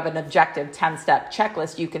 If you have an objective 10-step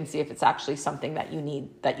checklist, you can see if it's actually something that you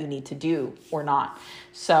need to do or not.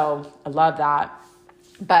 So I love that.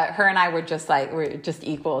 But her and I we're just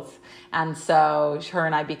equals. And so her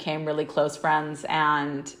and I became really close friends.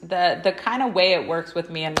 And the kind of way it works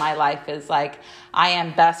with me in my life is like, I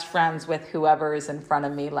am best friends with whoever is in front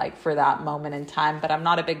of me, like for that moment in time. But I'm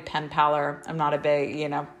not a big pen paler. I'm not a big,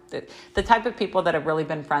 the type of people that have really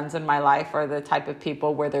been friends in my life are the type of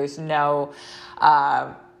people where there's no,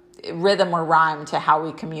 rhythm or rhyme to how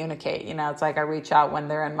we communicate. It's like I reach out when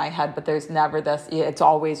they're in my head, but there's never this, it's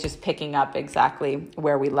always just picking up exactly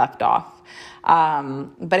where we left off.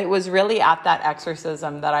 But it was really at that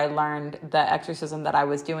exorcism that I learned the exorcism that I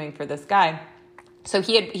was doing for this guy. So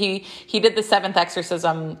he did the 7th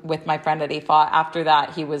exorcism with my friend at Ifa. After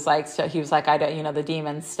that, he was like, I don't, the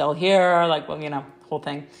demon's still here, like, well, whole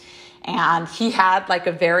thing. And he had like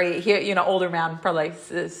a very, older man, probably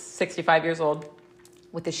 65 years old,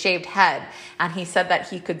 with a shaved head. And he said that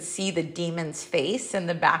he could see the demon's face in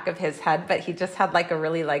the back of his head, but he just had like a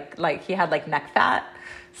really like he had like neck fat.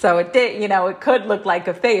 So it did, it could look like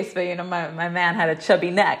a face, but my man had a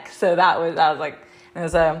chubby neck. So I was like, it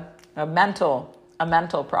was a mental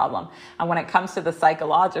problem. And when it comes to the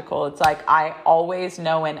psychological, it's like, I always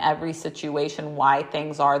know in every situation why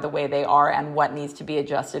things are the way they are and what needs to be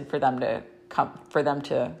adjusted for them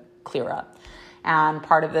to clear up. And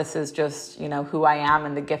part of this is just, who I am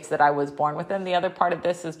and the gifts that I was born with. And the other part of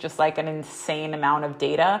this is just like an insane amount of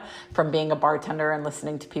data from being a bartender and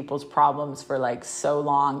listening to people's problems for like so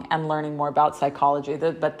long and learning more about psychology.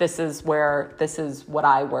 But this is what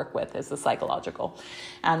I work with, is the psychological.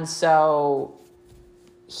 And so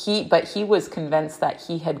he was convinced that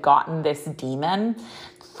he had gotten this demon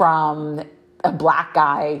from a black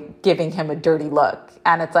guy giving him a dirty look.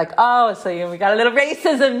 And it's like, oh, so we got a little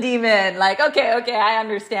racism demon. Like, okay, I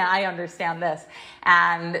understand this.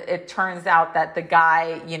 And it turns out that the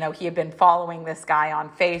guy, he had been following this guy on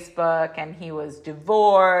Facebook, and he was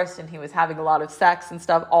divorced, and he was having a lot of sex and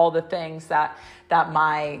stuff, all the things that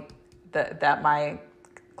my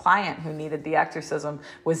client who needed the exorcism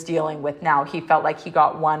was dealing with. Now he felt like he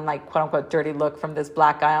got one like quote unquote dirty look from this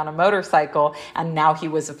black guy on a motorcycle, and now he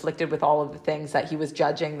was afflicted with all of the things that he was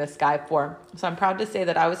judging this guy for. So I'm proud to say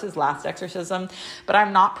that I was his last exorcism, but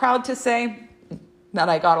I'm not proud to say that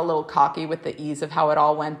I got a little cocky with the ease of how it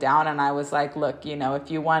all went down. And I was like, look,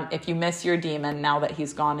 if you miss your demon now that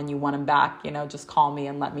he's gone and you want him back, just call me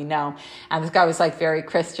and let me know. And this guy was like very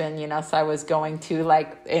Christian, so I was going to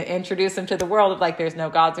like introduce him to the world of like, there's no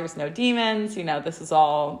gods, there's no demons, this is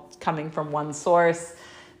all coming from one source.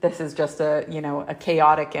 this is just a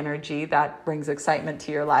chaotic energy that brings excitement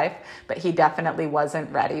to your life. But he definitely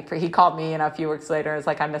wasn't ready he called me, a few weeks later. It's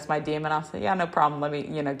like, I miss my demon. I'll say, yeah, no problem. Let me,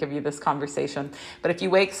 give you this conversation. But if you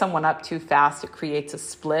wake someone up too fast, it creates a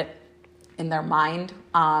split in their mind.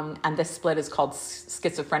 And this split is called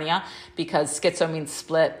schizophrenia, because schizo means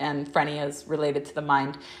split and phrenia is related to the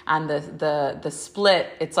mind. And the split,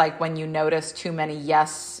 it's like when you notice too many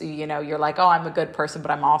you're like, oh, I'm a good person,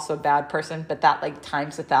 but I'm also a bad person. But that like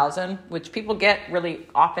times 1,000, which people get really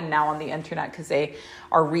often now on the internet because they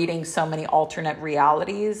are reading so many alternate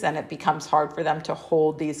realities, and it becomes hard for them to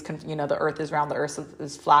hold these, the earth is round, the earth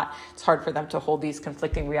is flat. It's hard for them to hold these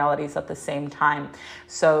conflicting realities at the same time.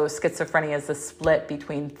 So schizophrenia is the split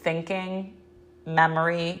between thinking,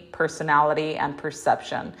 memory, personality, and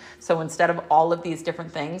perception. So instead of all of these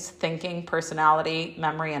different things, thinking, personality,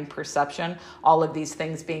 memory, and perception, all of these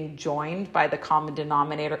things being joined by the common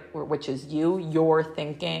denominator, which is you, your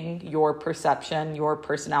thinking, your perception, your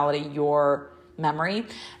personality, your memory,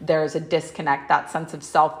 there's a disconnect. That sense of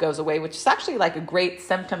self goes away, which is actually like a great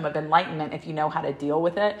symptom of enlightenment if you know how to deal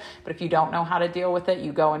with it. But if you don't know how to deal with it,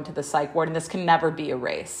 you go into the psych ward, and this can never be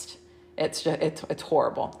erased. It's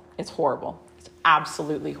horrible. It's horrible. It's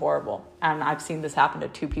absolutely horrible. And I've seen this happen to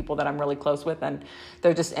 2 people that I'm really close with, and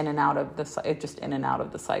they're just in and out of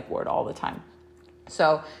the psych ward all the time.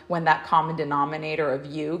 So when that common denominator of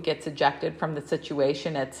you gets ejected from the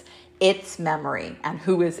situation, it's its memory. And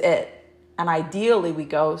who is it? And ideally we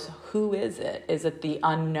go, so who is it? Is it the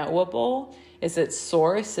unknowable? Is it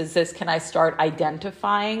source? Can I start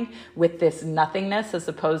identifying with this nothingness as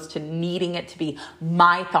opposed to needing it to be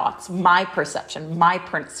my thoughts, my perception, my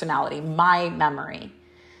personality, my memory?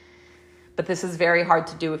 But this is very hard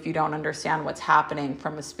to do if you don't understand what's happening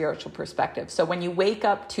from a spiritual perspective. So when you wake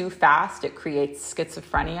up too fast, it creates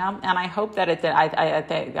schizophrenia. And I hope that it did. I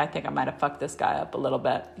think I might have fucked this guy up a little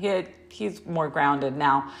bit. He's more grounded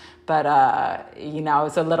now. But,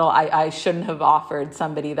 it's a little, I shouldn't have offered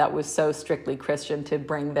somebody that was so strictly Christian to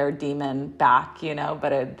bring their demon back,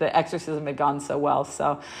 but the exorcism had gone so well.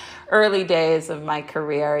 So early days of my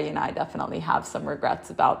career, I definitely have some regrets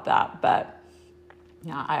about that. But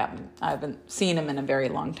yeah, I haven't seen him in a very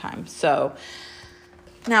long time. So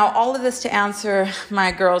now all of this to answer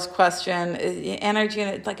my girl's question,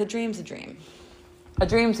 energy, like a dream's a dream. A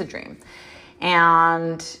dream's a dream.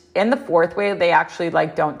 And in the fourth way, they actually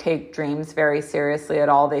don't take dreams very seriously at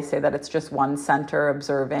all. They say that it's just one center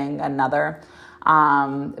observing another.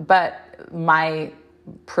 But my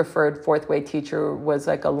preferred fourth way teacher was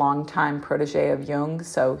a longtime protege of Jung.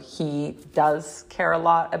 So he does care a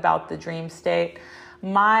lot about the dream state.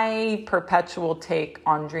 My perpetual take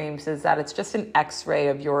on dreams is that it's just an X-ray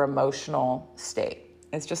of your emotional state.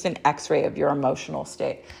 It's just an X-ray of your emotional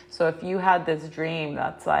state. So if you had this dream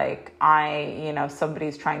that's like,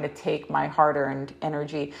 somebody's trying to take my hard-earned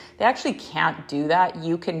energy, they actually can't do that.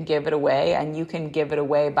 You can give it away, and you can give it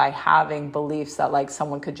away by having beliefs that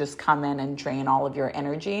someone could just come in and drain all of your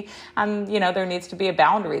energy. And, there needs to be a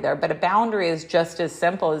boundary there. But a boundary is just as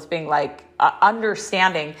simple as being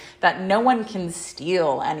understanding that no one can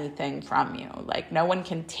steal anything from you. No one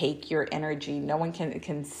can take your energy. No one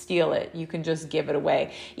can steal it. You can just give it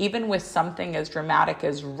away. Even with something as dramatic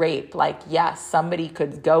as rape, yes, somebody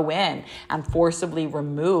could go in and forcibly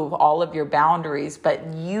remove all of your boundaries, but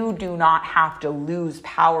you do not have to lose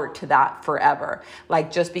power to that forever.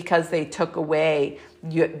 Just because they took away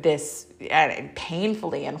this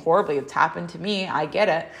painfully and horribly, it's happened to me, I get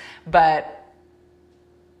it, but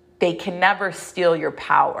they can never steal your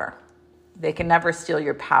power. They can never steal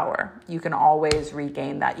your power. You can always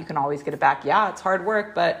regain that. You can always get it back. Yeah, it's hard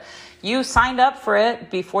work, but you signed up for it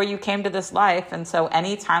before you came to this life. And so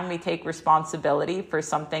anytime we take responsibility for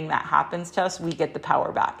something that happens to us, we get the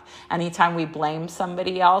power back. Anytime we blame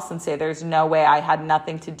somebody else and say, there's no way, I had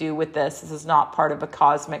nothing to do with this. This is not part of a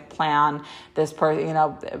cosmic plan. This person,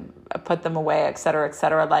 put them away, et cetera, et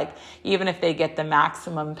cetera. Even if they get the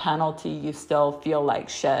maximum penalty, you still feel like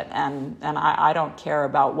shit. And I don't care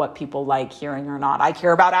about what people like hearing or not. I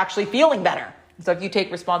care about actually feeling better. So if you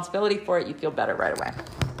take responsibility for it, you feel better right away.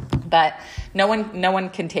 But no one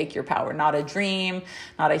can take your power. Not a dream,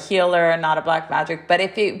 not a healer, not a black magic. But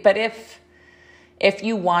if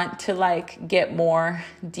you want to get more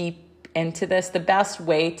deep into this, the best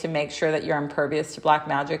way to make sure that you're impervious to black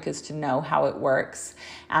magic is to know how it works.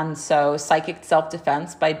 And so Psychic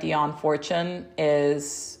Self-Defense by Dion Fortune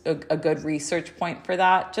is a good research point for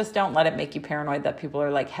that. Just don't let it make you paranoid that people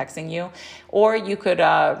are hexing you. Or you could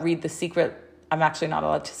read The Secret. I'm actually not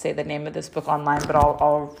allowed to say the name of this book online, but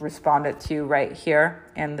I'll respond it to you right here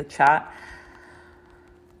in the chat.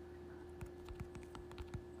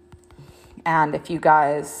 And if you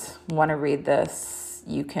guys want to read this,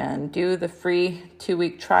 you can do the free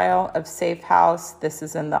 2-week trial of Safe House. This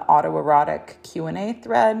is in the autoerotic Q&A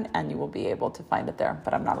thread, and you will be able to find it there.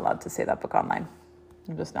 But I'm not allowed to say that book online.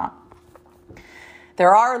 I'm just not.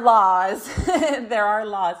 There are laws. There are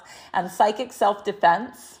laws. And Psychic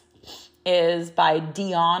Self-Defense is by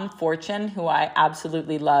Dion Fortune, who I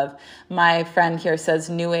absolutely love. My friend here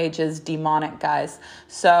says New Age is demonic, guys.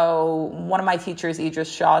 So one of my teachers,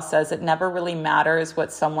 Idris Shah, says it never really matters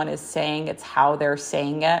what someone is saying. It's how they're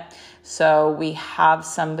saying it. So we have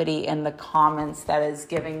somebody in the comments that is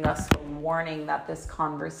giving us a warning that this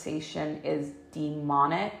conversation is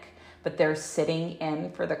demonic, but they're sitting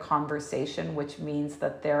in for the conversation, which means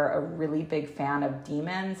that they're a really big fan of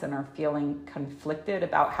demons and are feeling conflicted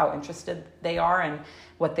about how interested they are in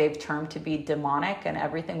what they've termed to be demonic, and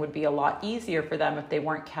everything would be a lot easier for them if they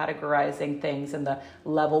weren't categorizing things in the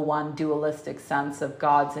level 1 dualistic sense of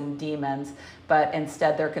gods and demons, but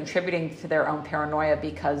instead they're contributing to their own paranoia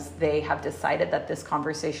because they have decided that this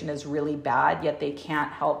conversation is really bad, yet they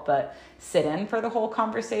can't help but sit in for the whole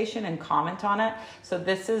conversation and comment on it. So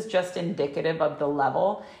this is just indicative of the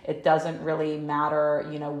level. It doesn't really matter,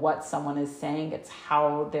 what someone is saying. It's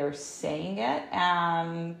how they're saying it.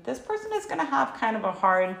 And this person is going to have kind of a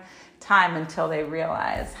hard time until they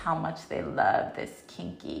realize how much they love this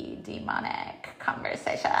kinky, demonic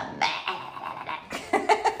conversation.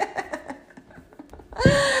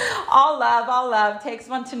 All love. Takes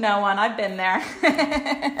one to know one. I've been there.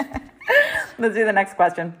 Let's do the next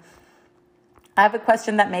question. I have a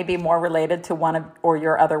question that may be more related to one of or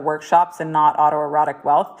your other workshops and not autoerotic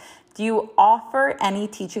wealth. Do you offer any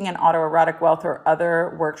teaching in autoerotic wealth or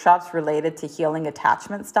other workshops related to healing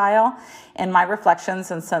attachment style? In my reflections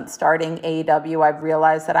and since starting AEW, I've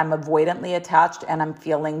realized that I'm avoidantly attached and I'm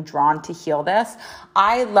feeling drawn to heal this.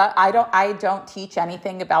 I don't teach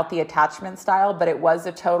anything about the attachment style, but it was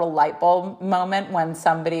a total light bulb moment when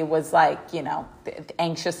somebody was like,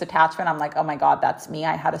 anxious attachment. I'm like, oh my God, that's me.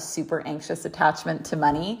 I had a super anxious attachment to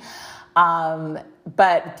money.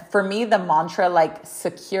 But for me, the mantra, like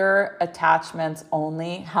secure attachments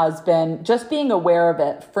only, has been just being aware of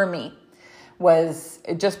it. For me, was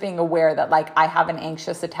just being aware that like I have an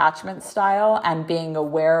anxious attachment style, and being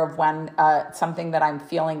aware of when something that I'm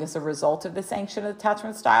feeling is a result of this anxious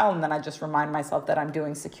attachment style. And then I just remind myself that I'm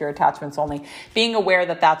doing secure attachments only. Being aware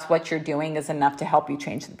that that's what you're doing is enough to help you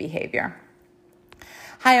change the behavior.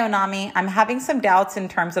 Hi, Onami. I'm having some doubts in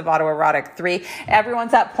terms of autoerotic 3.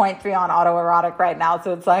 Everyone's at point 3 on autoerotic right now.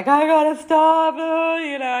 So it's like, I gotta stop.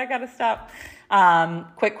 I gotta stop.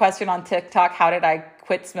 Quick question on TikTok. How did I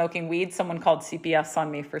quit smoking weed? Someone called CPS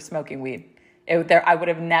on me for smoking weed. I would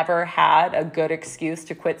have never had a good excuse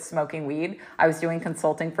to quit smoking weed. I was doing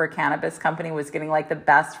consulting for a cannabis company, was getting like the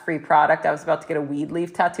best free product. I was about to get a weed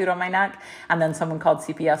leaf tattooed on my neck. And then someone called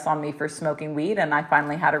CPS on me for smoking weed. And I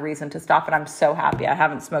finally had a reason to stop it. I'm so happy. I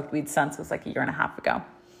haven't smoked weed since. It was like a year and a half ago.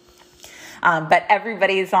 But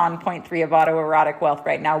everybody's on point 3 of autoerotic wealth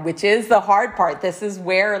right now, which is the hard part. This is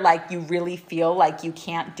where like you really feel like you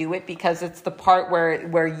can't do it, because it's the part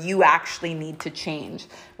where you actually need to change,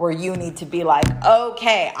 where you need to be like,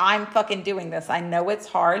 okay, I'm fucking doing this. I know it's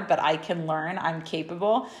hard, but I can learn. I'm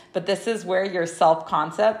capable. But this is where your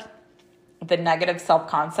self-concept, the negative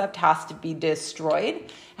self-concept, has to be destroyed.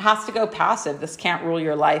 It has to go passive. This can't rule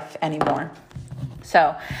your life anymore.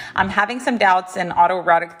 So I'm having some doubts in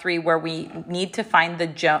autoerotic 3 where we need to find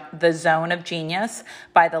the zone of genius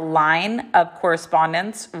by the line of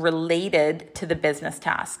correspondence related to the business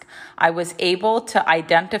task. I was able to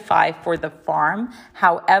identify for the farm.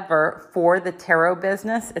 However, for the tarot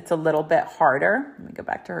business, it's a little bit harder. Let me go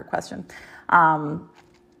back to her question.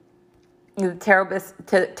 The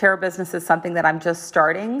tarot business is something that I'm just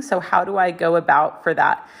starting. So how do I go about for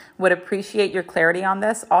that? Would appreciate your clarity on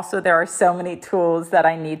this. Also, there are so many tools that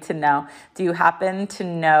I need to know. Do you happen to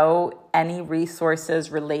know any resources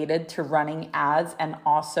related to running ads and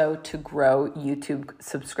also to grow YouTube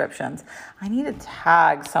subscriptions? I need to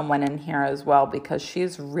tag someone in here as well, because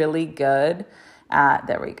she's really good at,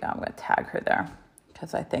 there we go. I'm going to tag her there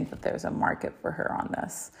because I think that there's a market for her on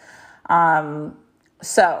this.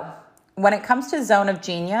 So when it comes to zone of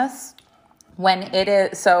genius,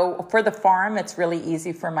 so for the farm, it's really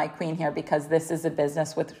easy for my queen here because this is a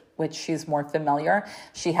business with which she's more familiar.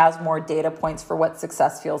 She has more data points for what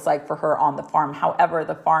success feels like for her on the farm. However,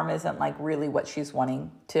 the farm isn't like really what she's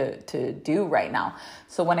wanting to do right now.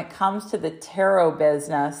 So when it comes to the tarot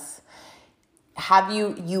business,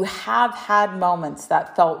 you have had moments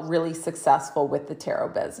that felt really successful with the tarot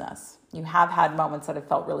business. You have had moments that have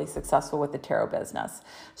felt really successful with the tarot business.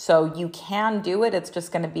 So you can do it. It's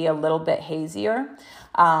just going to be a little bit hazier.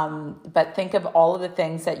 But think of all of the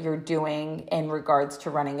things that you're doing in regards to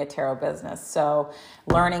running a tarot business. So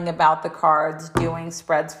learning about the cards, doing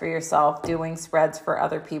spreads for yourself, doing spreads for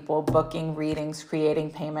other people, booking readings,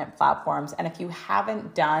 creating payment platforms. And if you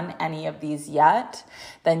haven't done any of these yet,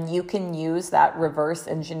 then you can use that reverse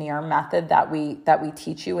engineer method that we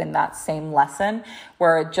teach you in that same lesson,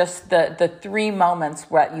 where just the 3 moments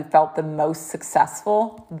where you felt the most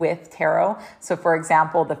successful with tarot. So for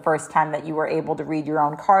example, the first time that you were able to read your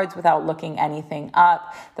own cards without looking anything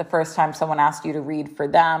up, the first time someone asked you to read for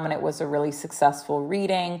them and it was a really successful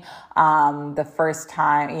reading, the first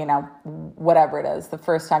time, whatever it is, the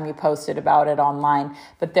first time you posted about it online.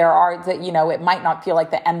 But there are, it might not feel like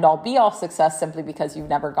the end all be all success simply because you've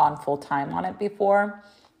never gone full time on it before.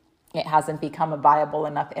 It hasn't become a viable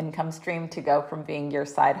enough income stream to go from being your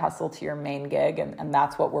side hustle to your main gig. And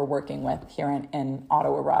that's what we're working with here in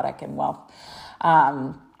autoerotic and wealth.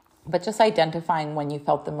 But just identifying when you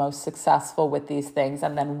felt the most successful with these things,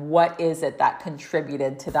 and then what is it that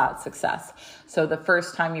contributed to that success. So the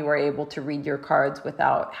first time you were able to read your cards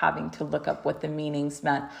without having to look up what the meanings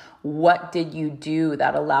meant, what did you do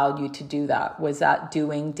that allowed you to do that? Was that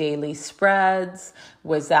doing daily spreads?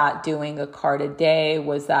 Was that doing a card a day?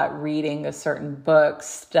 Was that reading a certain book,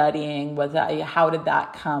 studying? How did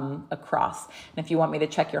that come across? And if you want me to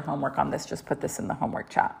check your homework on this, just put this in the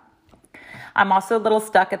homework chat. I'm also a little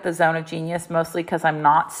stuck at the zone of genius, mostly because I'm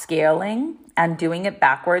not scaling, and doing it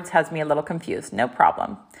backwards has me a little confused. No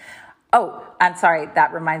problem. Oh, I'm sorry.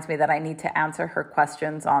 That reminds me that I need to answer her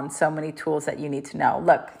questions on so many tools that you need to know.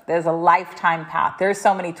 Look, there's a lifetime path. There's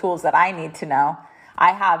so many tools that I need to know.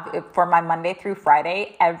 I have, for my Monday through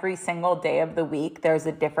Friday, every single day of the week, there's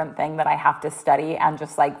a different thing that I have to study and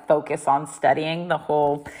just focus on studying the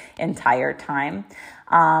whole entire time.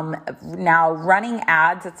 Now running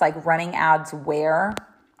ads, it's like running ads where?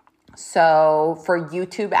 So for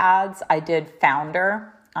YouTube ads, I did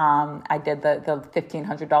Founder. I did the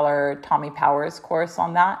 $1,500 Tommy Powers course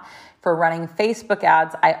on that. For running Facebook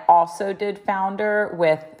ads, I also did Founder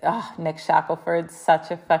with Nick Shackelford, such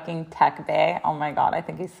a fucking tech bae. Oh my God, I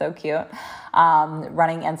think he's so cute.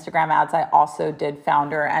 Running Instagram ads, I also did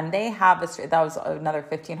Founder, and they have that was another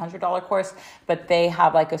 $1,500 course, but they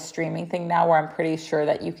have a streaming thing now where I'm pretty sure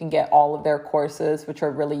that you can get all of their courses, which are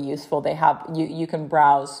really useful. They have, you can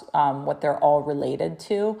browse what they're all related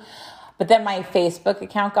to. But then my Facebook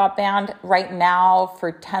account got banned. Right now,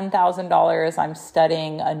 for $10,000, I'm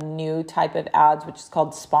studying a new type of ads, which is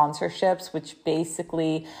called sponsorships, which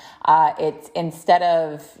basically it's instead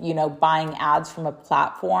of, buying ads from a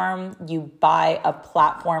platform, you buy a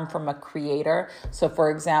platform from a creator. So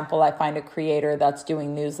for example, I find a creator that's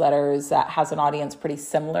doing newsletters that has an audience pretty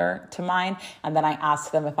similar to mine. And then I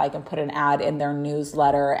ask them if I can put an ad in their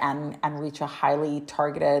newsletter and reach a highly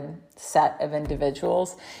targeted set of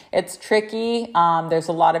individuals. It's tricky. There's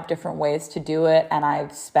a lot of different ways to do it. And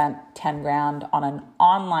I've spent 10 grand on an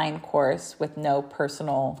online course with no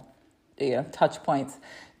personal, touch points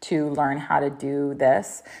to learn how to do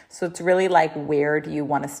this. So it's really where do you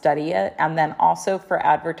want to study it? And then also for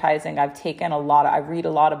advertising, I read a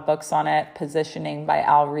lot of books on it. Positioning by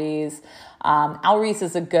Al Ries. Al Ries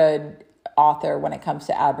is a good author when it comes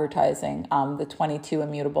to advertising. The 22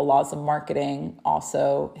 Immutable Laws of Marketing,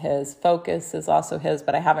 also his. Focus is also his,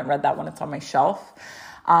 but I haven't read that one. It's on my shelf.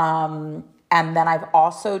 And then I've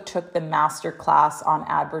also took the master class on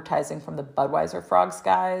advertising from the Budweiser Frogs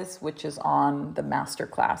guys, which is on the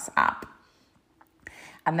masterclass app.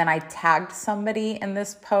 And then I tagged somebody in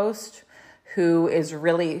this post who is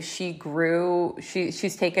really, she's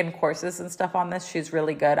taken courses and stuff on this. She's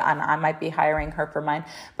really good. And I might be hiring her for mine,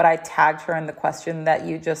 but I tagged her in the question that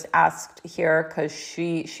you just asked here, because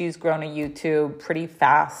she's grown a YouTube pretty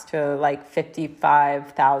fast to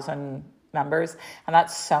 55,000 members. And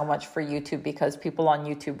that's so much for YouTube because people on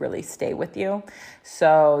YouTube really stay with you.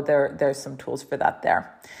 So there's some tools for that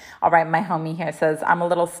there. All right. My homie here says, I'm a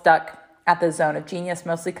little stuck at the zone of genius,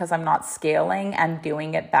 mostly because I'm not scaling, and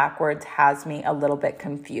doing it backwards has me a little bit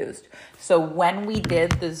confused. So when we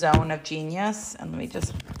did the zone of genius, and let me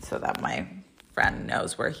just, so that my friend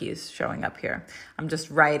knows where he's showing up here, I'm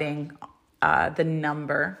just writing the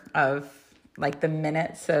number of the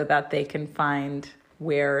minute so that they can find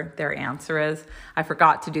where their answer is. I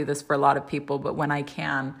forgot to do this for a lot of people, but when I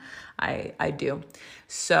can, I do.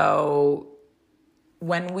 So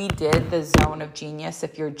when we did the zone of genius,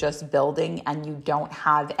 if you're just building and you don't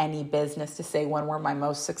have any business to say when were my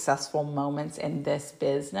most successful moments in this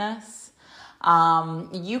business,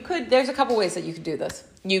 there's a couple ways that you could do this.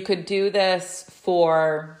 You could do this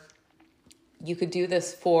for You could do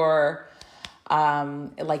this for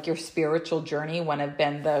like your spiritual journey, when have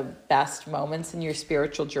been the best moments in your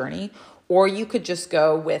spiritual journey, or you could just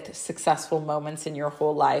go with successful moments in your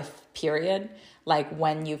whole life, period. Like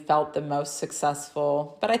when you felt the most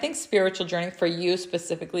successful. But I think spiritual journey for you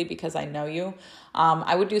specifically, because I know you,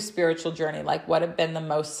 I would do spiritual journey. Like what have been the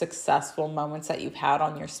most successful moments that you've had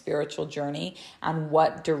on your spiritual journey and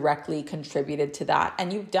what directly contributed to that.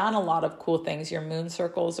 And you've done a lot of cool things. Your moon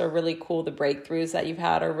circles are really cool. The breakthroughs that you've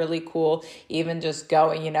had are really cool. Even just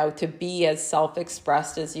going, to be as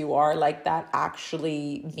self-expressed as you are, like that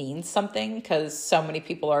actually means something, because so many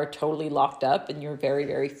people are totally locked up and you're very,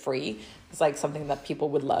 very free. It's like something that people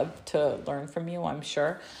would love to learn from you, I'm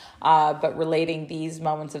sure. But relating these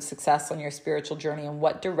moments of success on your spiritual journey and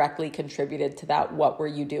what directly contributed to that, what were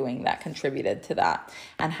you doing that contributed to that,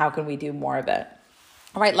 and how can we do more of it?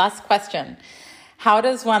 All right, last question.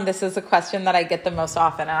 This is a question that I get the most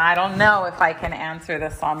often, and I don't know if I can answer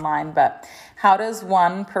this online, but how does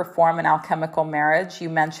one perform an alchemical marriage? You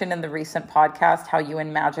mentioned in the recent podcast how you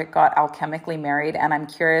and Magic got alchemically married, and I'm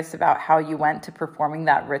curious about how you went to performing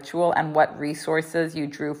that ritual and what resources you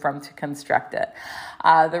drew from to construct it.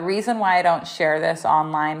 The reason why I don't share this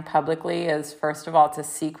online publicly is, first of all, it's a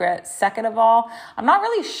secret. Second of all, I'm not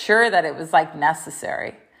really sure that it was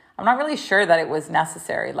necessary.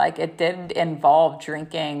 Like it did involve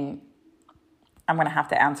drinking. I'm going to have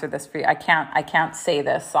to answer this for you. I can't say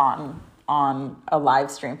this on a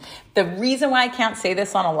live stream. The reason why I can't say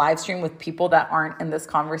this on a live stream with people that aren't in this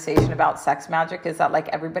conversation about sex magic is that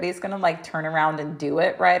everybody's going to turn around and do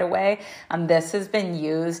it right away. And this has been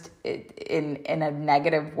used in a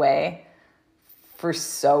negative way for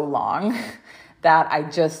so long that I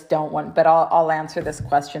just don't want, but I'll answer this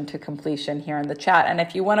question to completion here in the chat. And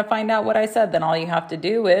if you want to find out what I said, then all you have to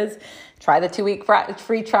do is try the 2-week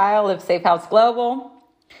free trial of Safe House Global.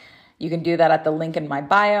 You can do that at the link in my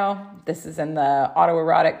bio. This is in the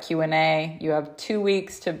autoerotic Q&A. You have 2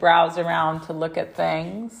 weeks to browse around to look at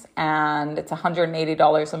things, and it's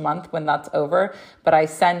 $180 a month when that's over. But I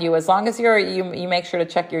send you, as long as you make sure to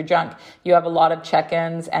check your junk, you have a lot of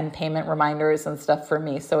check-ins and payment reminders and stuff for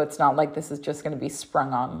me. So it's not like this is just going to be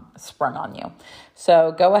sprung on you.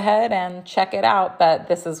 So go ahead and check it out. But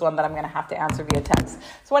this is one that I'm going to have to answer via text.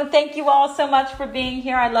 So I want to thank you all so much for being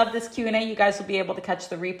here. I love this Q&A. You guys will be able to catch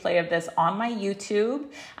the replay of this on my YouTube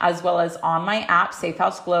as well as on my app, Safe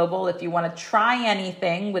House Global. If you want to try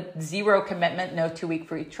anything with zero commitment, no 2-week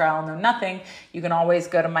free trial, no nothing, you can always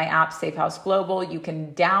go to my app, Safe House Global. You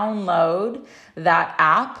can download that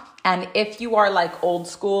app. And if you are old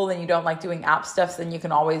school and you don't like doing app stuff, then you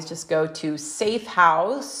can always just go to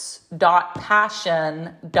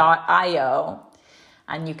safehouse.passion.io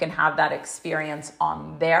and you can have that experience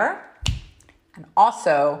on there. And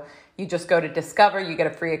also, you just go to Discover, you get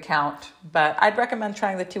a free account. But I'd recommend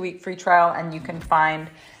trying the 2-week free trial, and you can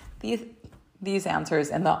find these answers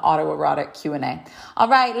in the autoerotic Q&A. All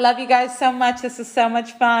right, love you guys so much. This is so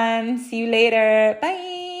much fun. See you later.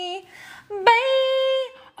 Bye. Bye.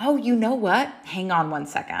 Oh, you know what? Hang on one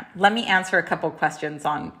second. Let me answer a couple questions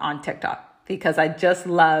on TikTok, because I just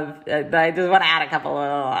want to add a couple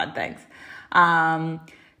of things. 10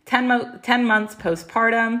 months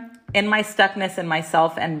postpartum. In my stuckness in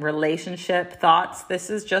myself and relationship thoughts, this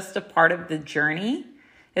is just a part of the journey.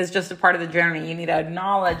 You need to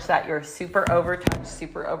acknowledge that you're super overtouched,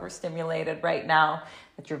 super overstimulated right now,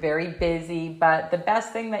 that you're very busy. But the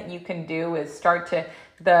best thing that you can do is start to,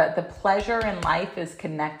 the pleasure in life is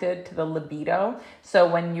connected to the libido. So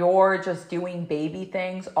when you're just doing baby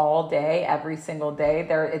things all day, every single day,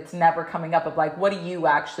 it's never coming up of what do you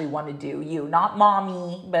actually want to do? You, not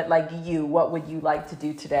mommy, but you, what would you like to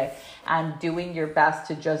do today? And doing your best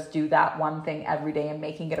to just do that one thing every day and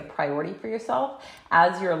making it a priority for yourself.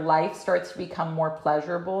 As your life starts to become more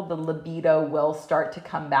pleasurable, the libido will start to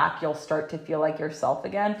come back. You'll start to feel like yourself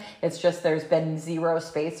again. It's just there's been zero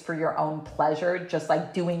space for your own pleasure, just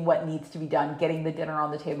doing what needs to be done, getting the dinner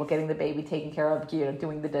on the table, getting the baby taken care of,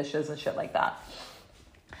 doing the dishes and shit like that.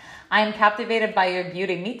 I am captivated by your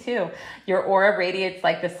beauty. Me too. Your aura radiates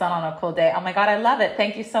like the sun on a cool day. Oh my God, I love it.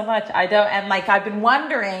 Thank you so much. I've been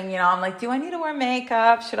wondering, do I need to wear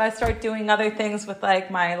makeup? Should I start doing other things with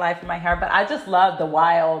my life and my hair? But I just love the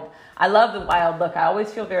wild look. I always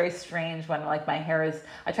feel very strange when my hair is,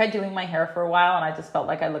 I tried doing my hair for a while and I just felt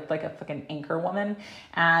like I looked like a fucking anchor woman.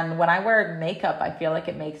 And when I wear makeup, I feel like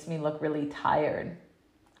it makes me look really tired.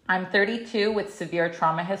 I'm 32 with severe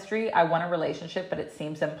trauma history. I want a relationship, but it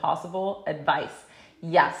seems impossible. Advice.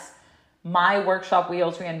 Yes. My workshop,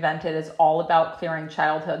 Wheels Reinvented, is all about clearing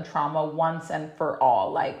childhood trauma once and for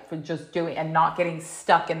all, like for just doing and not getting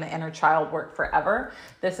stuck in the inner child work forever.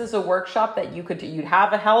 This is a workshop that you could do. You'd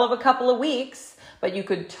have a hell of a couple of weeks, but you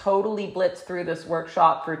could totally blitz through this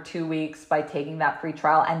workshop for 2 weeks by taking that free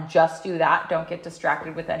trial and just do that. Don't get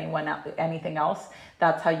distracted with anything else.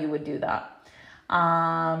 That's how you would do that.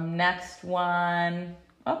 Next one.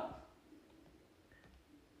 Oh.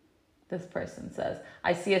 This person says,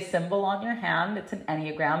 I see a symbol on your hand. It's an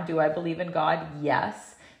Enneagram. Do I believe in God?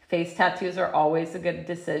 Yes. Face tattoos are always a good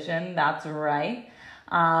decision. That's right.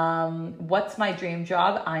 What's my dream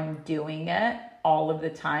job? I'm doing it all of the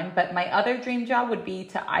time. But my other dream job would be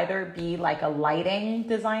to either be like a lighting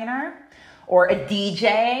designer or a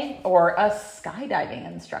DJ or a skydiving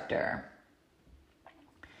instructor.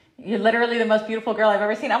 You're literally the most beautiful girl I've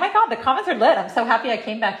ever seen. Oh my God, the comments are lit. I'm so happy I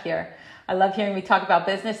came back here. I love hearing me talk about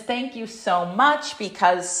business. Thank you so much,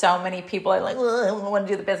 because so many people are like, I want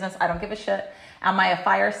to do the business. I don't give a shit. Am I a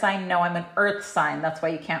fire sign? No, I'm an earth sign. That's why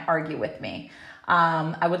you can't argue with me.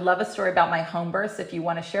 I would love a story about my home births if you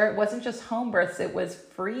want to share. It wasn't just home births. It was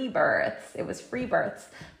free births.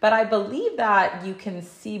 But I believe that you can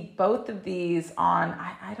see both of these on,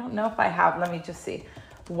 I don't know if I have, let me just see.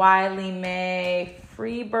 Wiley May,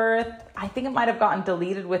 free birth. I think it might have gotten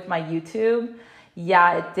deleted with my YouTube.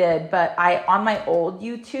 Yeah, it did. But on my old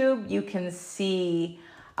YouTube, you can see,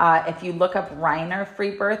 if you look up Reiner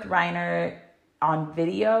free birth, Reiner on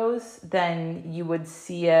videos, then you would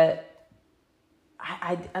see it.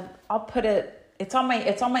 I'll put it, it's on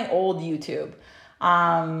my old YouTube.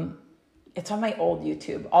 It's on my old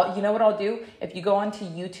YouTube. You know what I'll do? If you go onto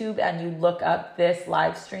YouTube and you look up this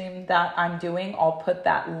live stream that I'm doing, I'll put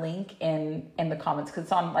that link in the comments, because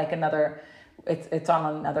it's on like it's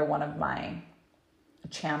on another one of my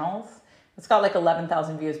channels. It's got like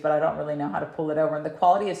 11,000 views, but I don't really know how to pull it over. And the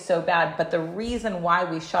quality is so bad. But the reason why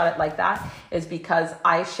we shot it like that is because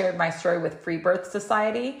I shared my story with Free Birth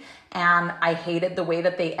Society, and I hated the way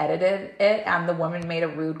that they edited it. And the woman made a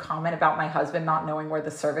rude comment about my husband not knowing where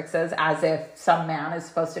the cervix is, as if some man is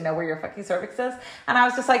supposed to know where your fucking cervix is. And I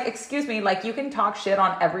was just like, excuse me, like, you can talk shit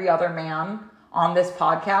on every other man on this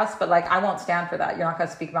podcast, but like, I won't stand for that. You're not going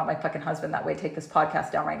to speak about my fucking husband that way. Take this podcast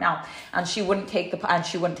down right now. And she wouldn't take the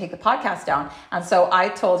podcast down. And so I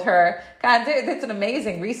told her, God, dude, it's an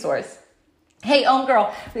amazing resource. Hey, Own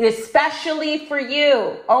Girl, especially for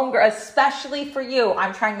you, Own Girl, especially for you.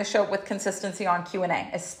 I'm trying to show up with consistency on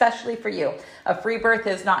Q&A, especially for you. A free birth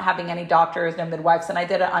is not having any doctors, no midwives, and I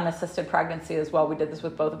did an unassisted pregnancy as well. We did this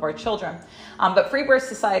with both of our children. But Free Birth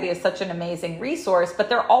Society is such an amazing resource, but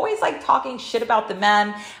they're always like talking shit about the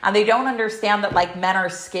men, and they don't understand that like men are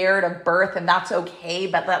scared of birth, and that's okay,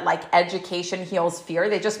 but that like education heals fear.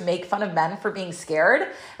 They just make fun of men for being scared.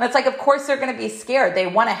 And it's like, of course they're going to be scared. They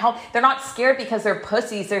want to help. They're not scared because they're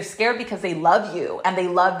pussies. They're scared because they love you and they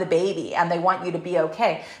love the baby and they want you to be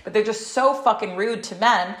okay. But they're just so fucking rude to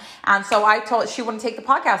men. And so I told, she wouldn't take the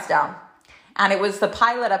podcast down. And it was the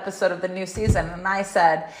pilot episode of the new season. And I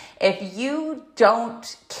said, if you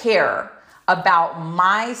don't care about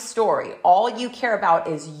my story, all you care about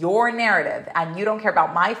is your narrative, and you don't care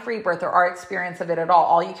about my free birth or our experience of it at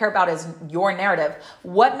all you care about is your narrative,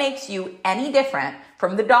 what makes you any different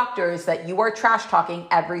from the doctors that you are trash talking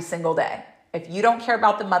every single day? If you don't care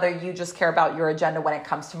about the mother, you just care about your agenda when it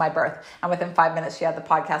comes to my birth. And within 5 minutes, she had the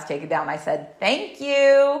podcast taken down. I said, thank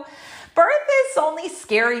you. Birth is only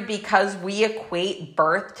scary because we equate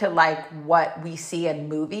birth to like what we see in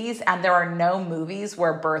movies, and there are no movies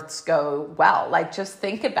where births go well. Like, just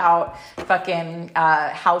think about fucking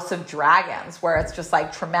House of Dragons, where it's just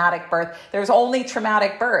like traumatic birth. There's only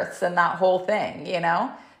traumatic births in that whole thing, you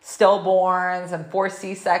know? Stillborns and 4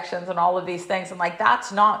 C-sections and all of these things. And like,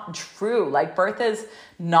 that's not true. Like, birth is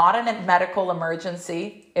not a medical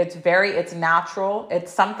emergency. It's natural.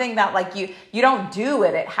 It's something that like you don't do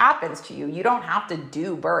it. It happens to you. You don't have to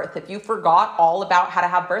do birth. If you forgot all about how to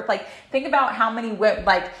have birth, like think about how many women,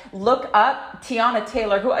 like look up Tiana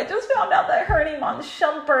Taylor, who I just found out that her and Iman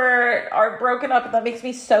Shumpert are broken up. And that makes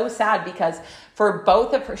me so sad, because for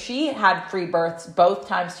both of her, she had free births both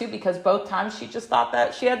times too, because both times she just thought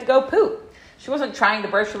that she had to go poop. She wasn't trying to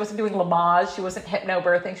birth. She wasn't doing Lamaze. She wasn't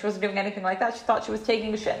hypnobirthing. She wasn't doing anything like that. She thought she was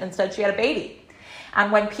taking a shit, and instead she had a baby.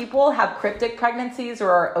 And when people have cryptic pregnancies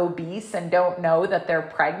or are obese and don't know that they're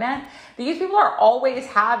pregnant, these people are always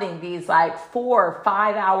having these like 4 or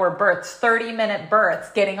 5 hour births, 30-minute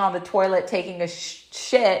births, getting on the toilet, taking a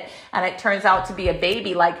shit, and it turns out to be a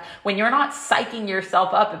baby. Like, when you're not psyching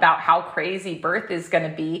yourself up about how crazy birth is going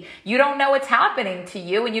to be, you don't know what's happening to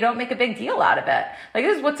you and you don't make a big deal out of it. Like,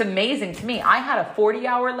 this is what's amazing to me. I had a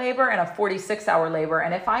 40-hour labor and a 46-hour labor,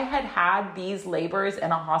 and if I had had these labors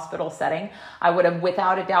in a hospital setting, I would have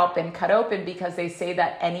without a doubt been cut open, because they say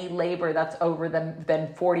that any labor that's over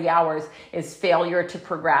than 40 hours is failure to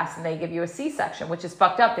progress, and they give you a C-section, which is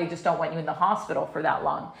fucked up. They just don't want you in the hospital for that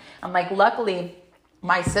long. I'm like, luckily,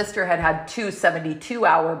 my sister had 2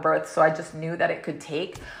 72-hour births, so I just knew that it could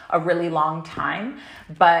take a really long time.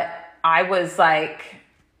 But I was like,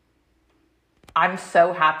 I'm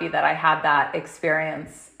so happy that I had that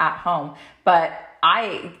experience at home. But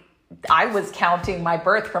I was counting my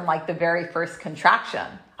birth from like the very first contraction.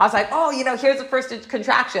 I was like, oh, here's the first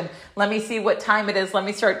contraction. Let me see what time it is. Let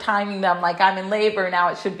me start timing them. Like, I'm in labor now.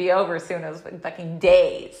 It should be over soon. It was fucking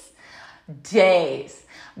days.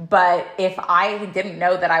 But if I didn't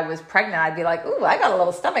know that I was pregnant, I'd be like, ooh, I got a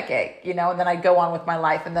little stomach ache, and then I'd go on with my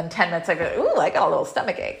life. And then 10 minutes, I'd go, ooh, I got a little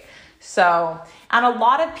stomach ache. So, and a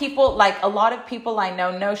lot of people I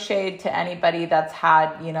know, no shade to anybody that's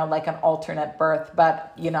had, like an alternate birth,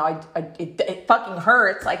 but, it fucking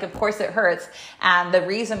hurts. Like, of course it hurts. And the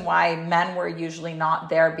reason why men were usually not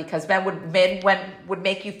there, because men would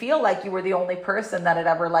make you feel like you were the only person that had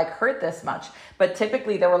ever like hurt this much. But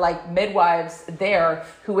typically there were like midwives there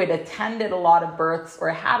who had attended a lot of births or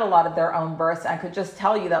had a lot of their own births, and could just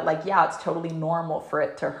tell you that, like, yeah, it's totally normal for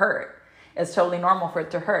it to hurt. It's totally normal for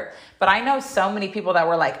it to hurt. But I know so many people that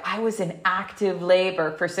were like, I was in active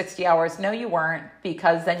labor for 60 hours. No, you weren't,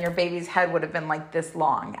 because then your baby's head would have been like this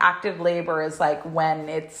long. Active labor is like when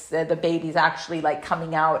it's the baby's actually like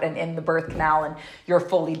coming out and in the birth canal and you're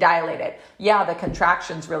fully dilated. Yeah, the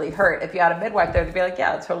contractions really hurt. If you had a midwife there, they'd be like,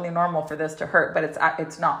 yeah, it's totally normal for this to hurt, but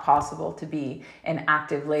it's not possible to be in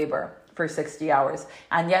active labor for 60 hours.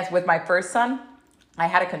 And yes, with my first son, I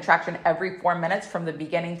had a contraction every 4 minutes from the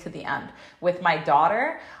beginning to the end. With my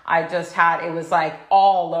daughter, it was like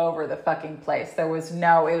all over the fucking place. It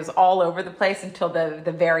was all over the place until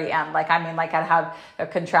the very end. Like, I'd have a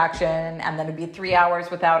contraction and then it'd be 3 hours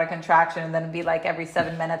without a contraction. And then it'd be like every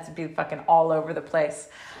 7 minutes, it'd be fucking all over the place.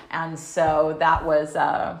 And so that was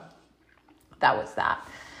that.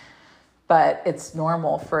 But it's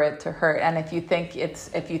normal for it to hurt. And if you think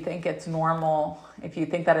it's normal, if you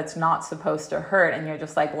think that it's not supposed to hurt, and you're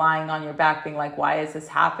just like lying on your back being like, why is this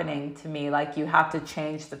happening to me? Like, you have to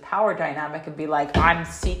change the power dynamic and be like, I'm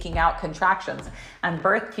seeking out contractions. And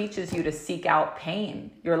birth teaches you to seek out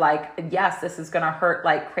pain. You're like, yes, this is going to hurt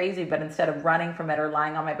like crazy, but instead of running from it or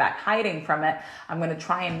lying on my back hiding from it, I'm going to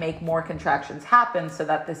try and make more contractions happen so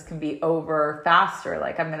that this can be over faster.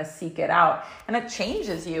 Like, I'm going to seek it out. And it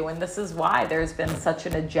changes you. And this is why there's been such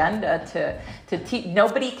an agenda to teach.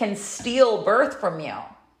 Nobody can steal birth from you,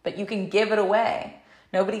 but you can give it away.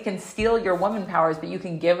 Nobody can steal your woman powers, but you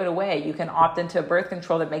can give it away. You can opt into a birth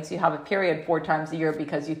control that makes you have a period 4 times a year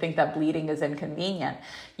because you think that bleeding is inconvenient.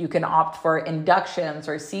 You can opt for inductions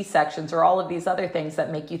or C-sections or all of these other things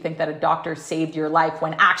that make you think that a doctor saved your life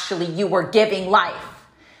when actually you were giving life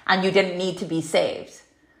and you didn't need to be saved.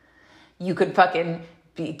 You could fucking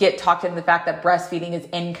get talked into the fact that breastfeeding is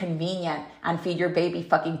inconvenient and feed your baby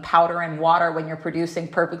fucking powder and water when you're producing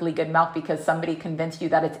perfectly good milk because somebody convinced you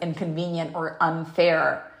that it's inconvenient or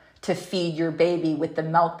unfair to feed your baby with the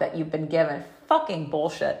milk that you've been given. Fucking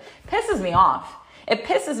bullshit. Pisses me off. It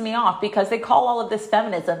pisses me off because they call all of this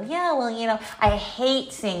feminism. Yeah, well, I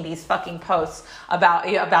hate seeing these fucking posts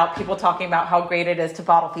about people talking about how great it is to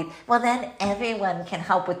bottle feed. Well, then everyone can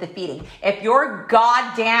help with the feeding. If your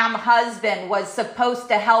goddamn husband was supposed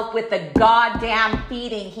to help with the goddamn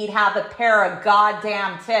feeding, he'd have a pair of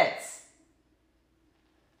goddamn tits.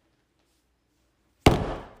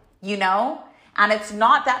 And it's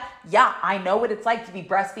not that, yeah, I know what it's like to be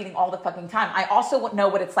breastfeeding all the fucking time. I also know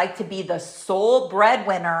what it's like to be the sole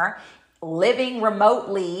breadwinner, living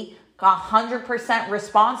remotely, 100%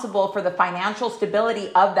 responsible for the financial stability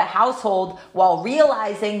of the household, while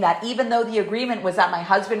realizing that even though the agreement was that my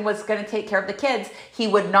husband was going to take care of the kids, he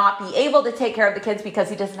would not be able to take care of the kids because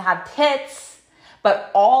he doesn't have tits. But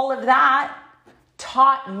all of that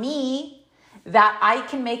taught me that I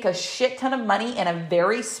can make a shit ton of money in a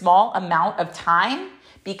very small amount of time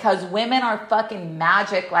because women are fucking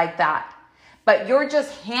magic like that. But you're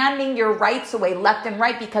just handing your rights away left and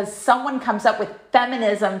right because someone comes up with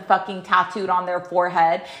feminism fucking tattooed on their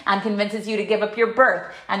forehead and convinces you to give up your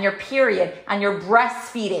birth and your period and your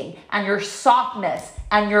breastfeeding and your softness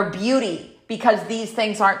and your beauty because these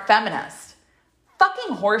things aren't feminist.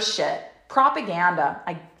 Fucking horseshit. Propaganda.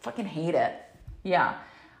 I fucking hate it. Yeah.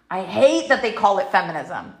 I hate that they call it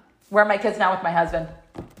feminism. Where are my kids now with my husband?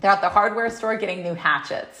 They're at the hardware store getting new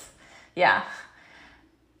hatchets. Yeah.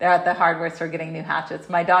 They're at the hardware store getting new hatchets.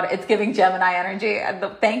 My daughter, it's giving Gemini energy.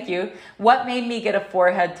 Thank you. What made me get a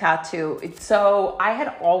forehead tattoo? So I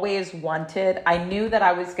had always wanted, I knew that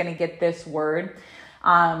I was going to get this word.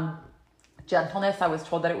 Gentleness. I was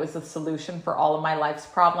told that it was the solution for all of my life's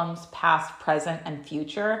problems, past, present, and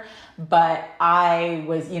future. But I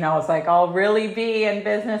was, I was like, I'll really be in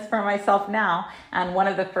business for myself now. And one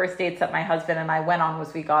of the first dates that my husband and I went on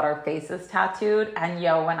was we got our faces tattooed. And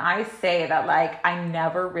when I say that, like, I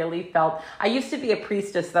never really felt, I used to be a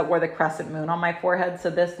priestess that wore the crescent moon on my forehead. So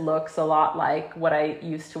this looks a lot like what I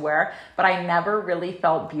used to wear, but I never really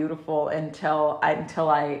felt beautiful until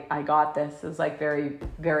I got this. It was like very,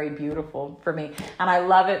 very beautiful for me. And I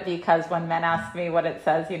love it because when men ask me what it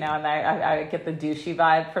says, and I get the douchey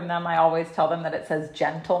vibe from them, I always tell them that it says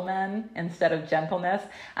gentleman instead of gentleness.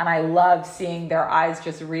 And I love seeing their eyes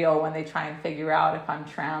just reel when they try and figure out if I'm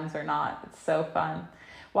trans or not. It's so fun.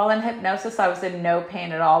 While in hypnosis, I was in no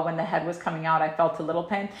pain at all. When the head was coming out, I felt a little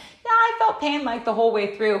pain. Yeah, I felt pain like the whole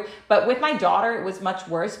way through. But with my daughter, it was much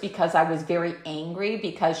worse because I was very angry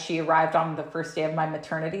because she arrived on the first day of my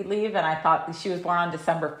maternity leave. And I thought she was born on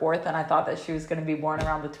December 4th. And I thought that she was going to be born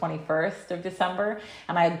around the 21st of December.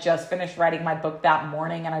 And I had just finished writing my book that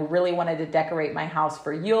morning. And I really wanted to decorate my house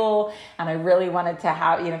for Yule. And I really wanted to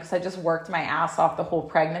have, because I just worked my ass off the whole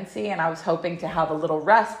pregnancy. And I was hoping to have a little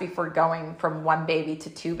rest before going from one baby to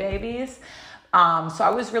two babies. So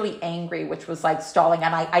I was really angry, which was like stalling.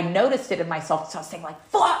 And I noticed it in myself. So I was saying like,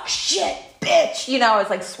 fuck, shit, bitch. I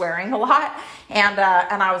was like swearing a lot. And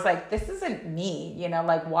I was like, this isn't me,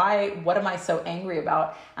 like why, what am I so angry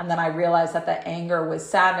about? And then I realized that the anger was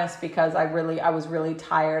sadness because I was really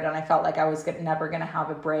tired and I felt like I was never going to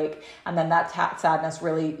have a break. And then that sadness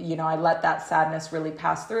really, I let that sadness really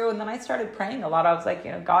pass through. And then I started praying a lot. I was like,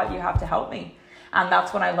 God, you have to help me. And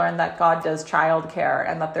that's when I learned that God does childcare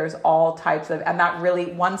and that there's all types of, and that really,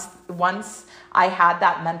 once I had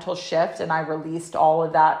that mental shift and I released all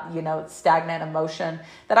of that, stagnant emotion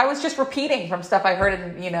that I was just repeating from stuff I heard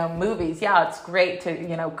in, movies. Yeah, it's great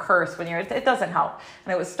to, curse when it doesn't help.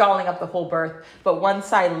 And it was stalling up the whole birth. But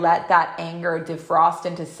once I let that anger defrost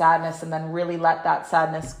into sadness and then really let that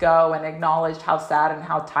sadness go and acknowledged how sad and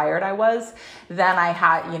how tired I was, then I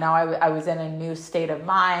had, I was in a new state of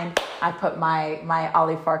mind. I put my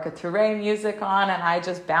Ali Farka Touré music on and I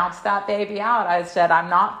just bounced that baby out. I said, I'm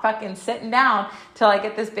not fucking sitting down till I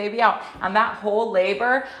get this baby out. And that whole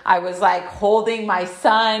labor, I was like holding my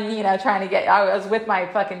son, I was with my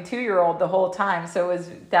fucking 2-year-old the whole time. So it was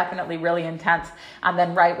definitely really intense. And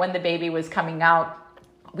then right when the baby was coming out,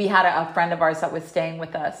 we had a friend of ours that was staying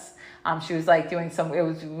with us. She was like doing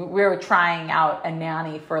we were trying out a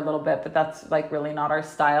nanny for a little bit, but that's like really not our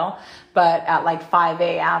style. But at like 5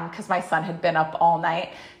 a.m., because my son had been up all night.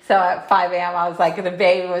 So at 5 a.m., I was like, the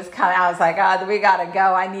baby was coming. I was like, we gotta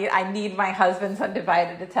go. I need my husband's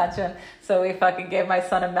undivided attention. So we fucking gave my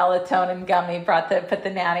son a melatonin gummy, put the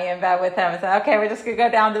nanny in bed with him. I said, okay, we're just gonna go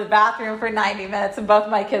down to the bathroom for 90 minutes. And both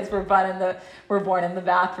my kids were born in the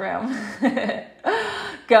bathroom.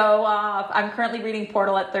 Go off. I'm currently reading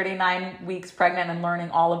Portal at 39 weeks pregnant and learning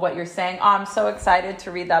all of what you're saying. Oh, I'm so excited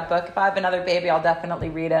to read that book. If I have another baby, I'll definitely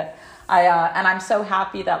read it. And I'm so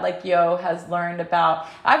happy that like Yo has learned about,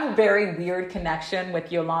 I have a very weird connection with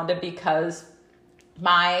Yolanda because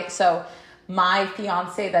my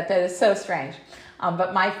fiance that is so strange.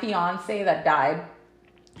 But my fiance that died,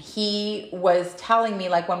 he was telling me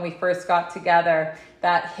like when we first got together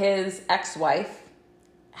that his ex-wife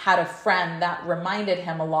had a friend that reminded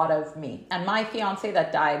him a lot of me. And my fiance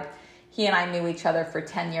that died, he and I knew each other for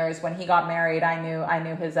 10 years. When he got married, I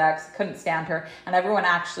knew his ex, couldn't stand her. And everyone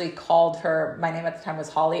actually called her, my name at the time was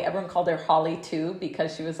Holly. Everyone called her Holly too,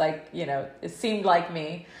 because she was like, it seemed like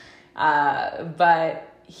me.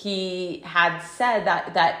 But he had said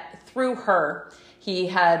that through her, he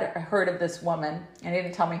had heard of this woman, and he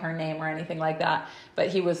didn't tell me her name or anything like that. But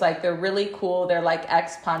he was like, they're really cool. They're like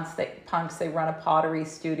ex-punks. They run a pottery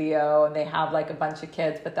studio and they have like a bunch of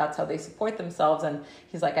kids, but that's how they support themselves. And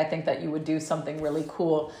he's like, I think that you would do something really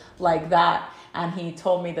cool like that. And he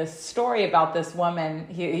told me this story about this woman.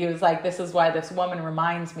 He was like, this is why this woman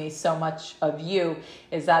reminds me so much of you,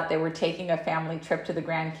 is that they were taking a family trip to the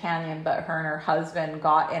Grand Canyon, but her and her husband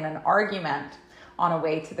got in an argument on a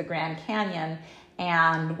way to the Grand Canyon.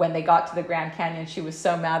 And when they got to the Grand Canyon, she was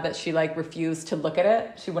so mad that she like refused to look at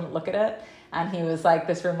it. She wouldn't look at it. And he was like,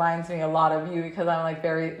 this reminds me a lot of you, because I'm like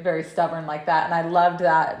very, very stubborn like that. And I loved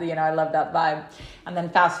that, I loved that vibe. And then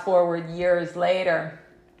fast forward years later,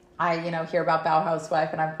 I, hear about Bauhaus Wife,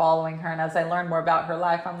 and I'm following her. And as I learn more about her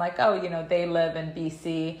life, I'm like, oh, they live in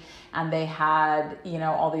BC, and they had,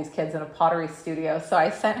 all these kids in a pottery studio. So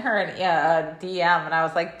I sent her a DM, and I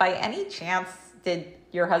was like, by any chance, did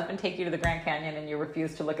your husband take you to the Grand Canyon and you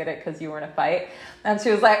refused to look at it because you were in a fight? And she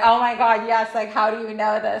was like, oh my God, yes. Like, how do you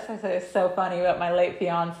know this? I said, it's so funny. But my late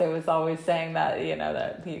fiance was always saying that,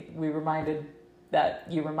 that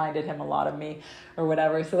you reminded him a lot of me or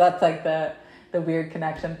whatever. So that's like the weird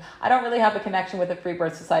connection. I don't really have a connection with the Free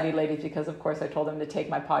Birth Society ladies because, of course, I told them to take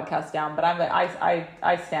my podcast down. But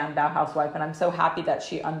I stand Bauhaus Wife, and I'm so happy that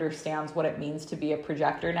she understands what it means to be a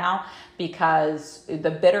projector now, because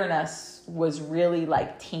the bitterness was really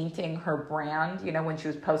like tainting her brand, when she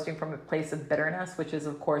was posting from a place of bitterness, which is,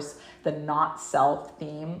 of course, the not self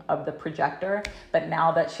theme of the projector. But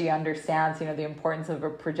now that she understands, the importance of a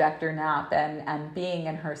projector nap and being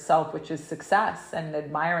in herself, which is success, and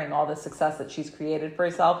admiring all the success that she's created for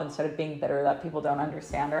herself instead of being bitter that people don't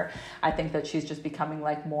understand her, I think that she's just becoming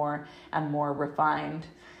like more and more refined.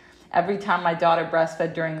 Every time my daughter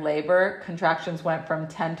breastfed during labor, contractions went from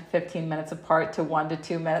 10 to 15 minutes apart to 1 to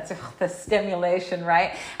 2 minutes. Ugh, the stimulation,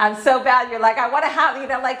 right? And so bad, you're like, I want to have,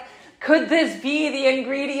 could this be the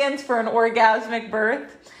ingredients for an orgasmic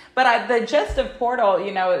birth? But the gist of portal,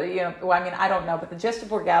 I don't know, but the gist of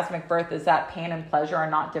orgasmic birth is that pain and pleasure are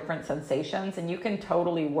not different sensations. And you can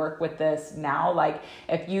totally work with this now. Like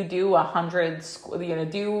if you do 100,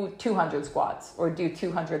 do 200 squats or do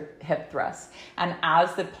 200 hip thrusts. And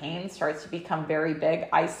as the pain starts to become very big,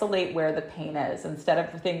 isolate where the pain is. Instead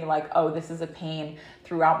of thinking like, oh, this is a pain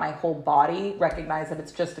throughout my whole body, recognize that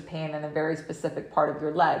it's just a pain in a very specific part of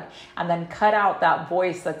your leg. And then cut out that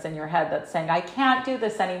voice that's in your head that's saying, I can't do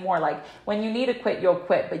this anymore. Like when you need to quit, you'll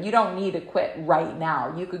quit, but you don't need to quit right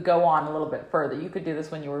now. You could go on a little bit further. You could do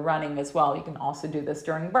this when you were running as well. You can also do this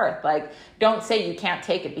during birth. Like don't say you can't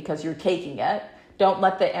take it because you're taking it. Don't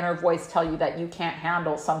let the inner voice tell you that you can't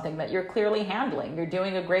handle something that you're clearly handling. You're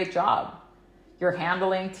doing a great job. You're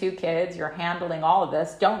handling 2 kids. You're handling all of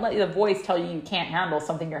this. Don't let the voice tell you you can't handle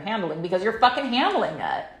something you're handling, because you're fucking handling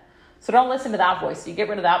it. So don't listen to that voice. So you get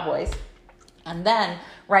rid of that voice. And then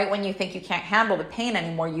right when you think you can't handle the pain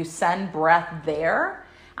anymore, you send breath there,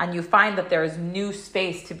 and you find that there is new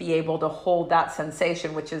space to be able to hold that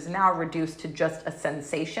sensation, which is now reduced to just a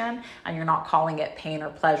sensation, and you're not calling it pain or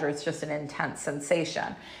pleasure. It's just an intense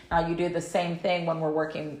sensation. Now you do the same thing when we're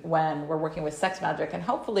working with sex magic, and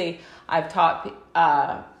hopefully I've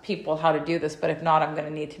taught people how to do this, but if not, I'm going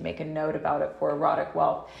to need to make a note about it for erotic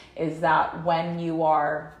wealth, is that when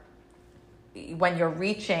you're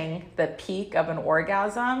reaching the peak of an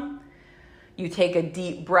orgasm, you take a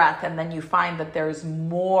deep breath, and then you find that there's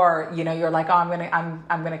more, you're like, oh,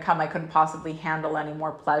 I'm going to come. I couldn't possibly handle any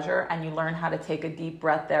more pleasure. And you learn how to take a deep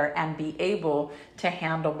breath there and be able to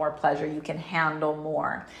handle more pleasure. You can handle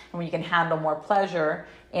more. And when you can handle more pleasure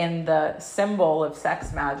in the symbol of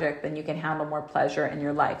sex magic, then you can handle more pleasure in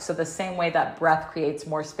your life. So the same way that breath creates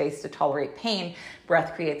more space to tolerate pain,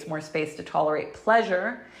 breath creates more space to tolerate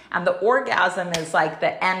pleasure. And the orgasm is like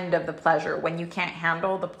the end of the pleasure. When you can't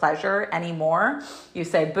handle the pleasure anymore, you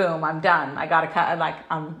say, boom, I'm done. I got to cut, like,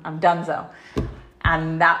 I'm donezo.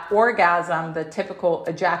 And that orgasm, the typical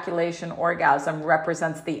ejaculation orgasm,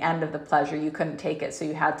 represents the end of the pleasure. You couldn't take it, so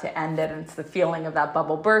you had to end it. And it's the feeling of that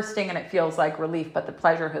bubble bursting, and it feels like relief, but the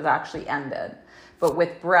pleasure has actually ended. But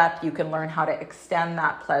with breath, you can learn how to extend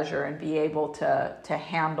that pleasure and be able to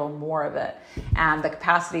handle more of it. And the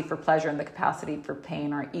capacity for pleasure and the capacity for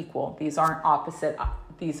pain are equal. These aren't opposite.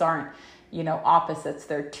 These aren't, opposites.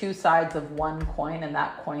 They're 2 sides of one coin, and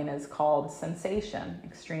that coin is called sensation.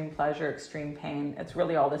 Extreme pleasure, extreme pain. It's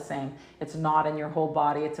really all the same. It's not in your whole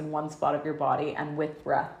body. It's in one spot of your body. And with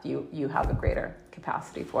breath, you have a greater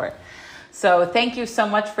capacity for it. So thank you so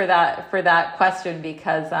much for that question,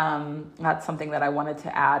 because that's something that I wanted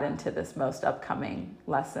to add into this most upcoming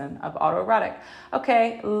lesson of autoerotic.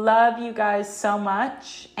 Okay, love you guys so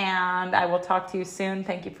much, and I will talk to you soon.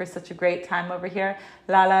 Thank you for such a great time over here.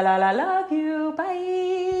 La la la la, love you.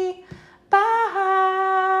 Bye.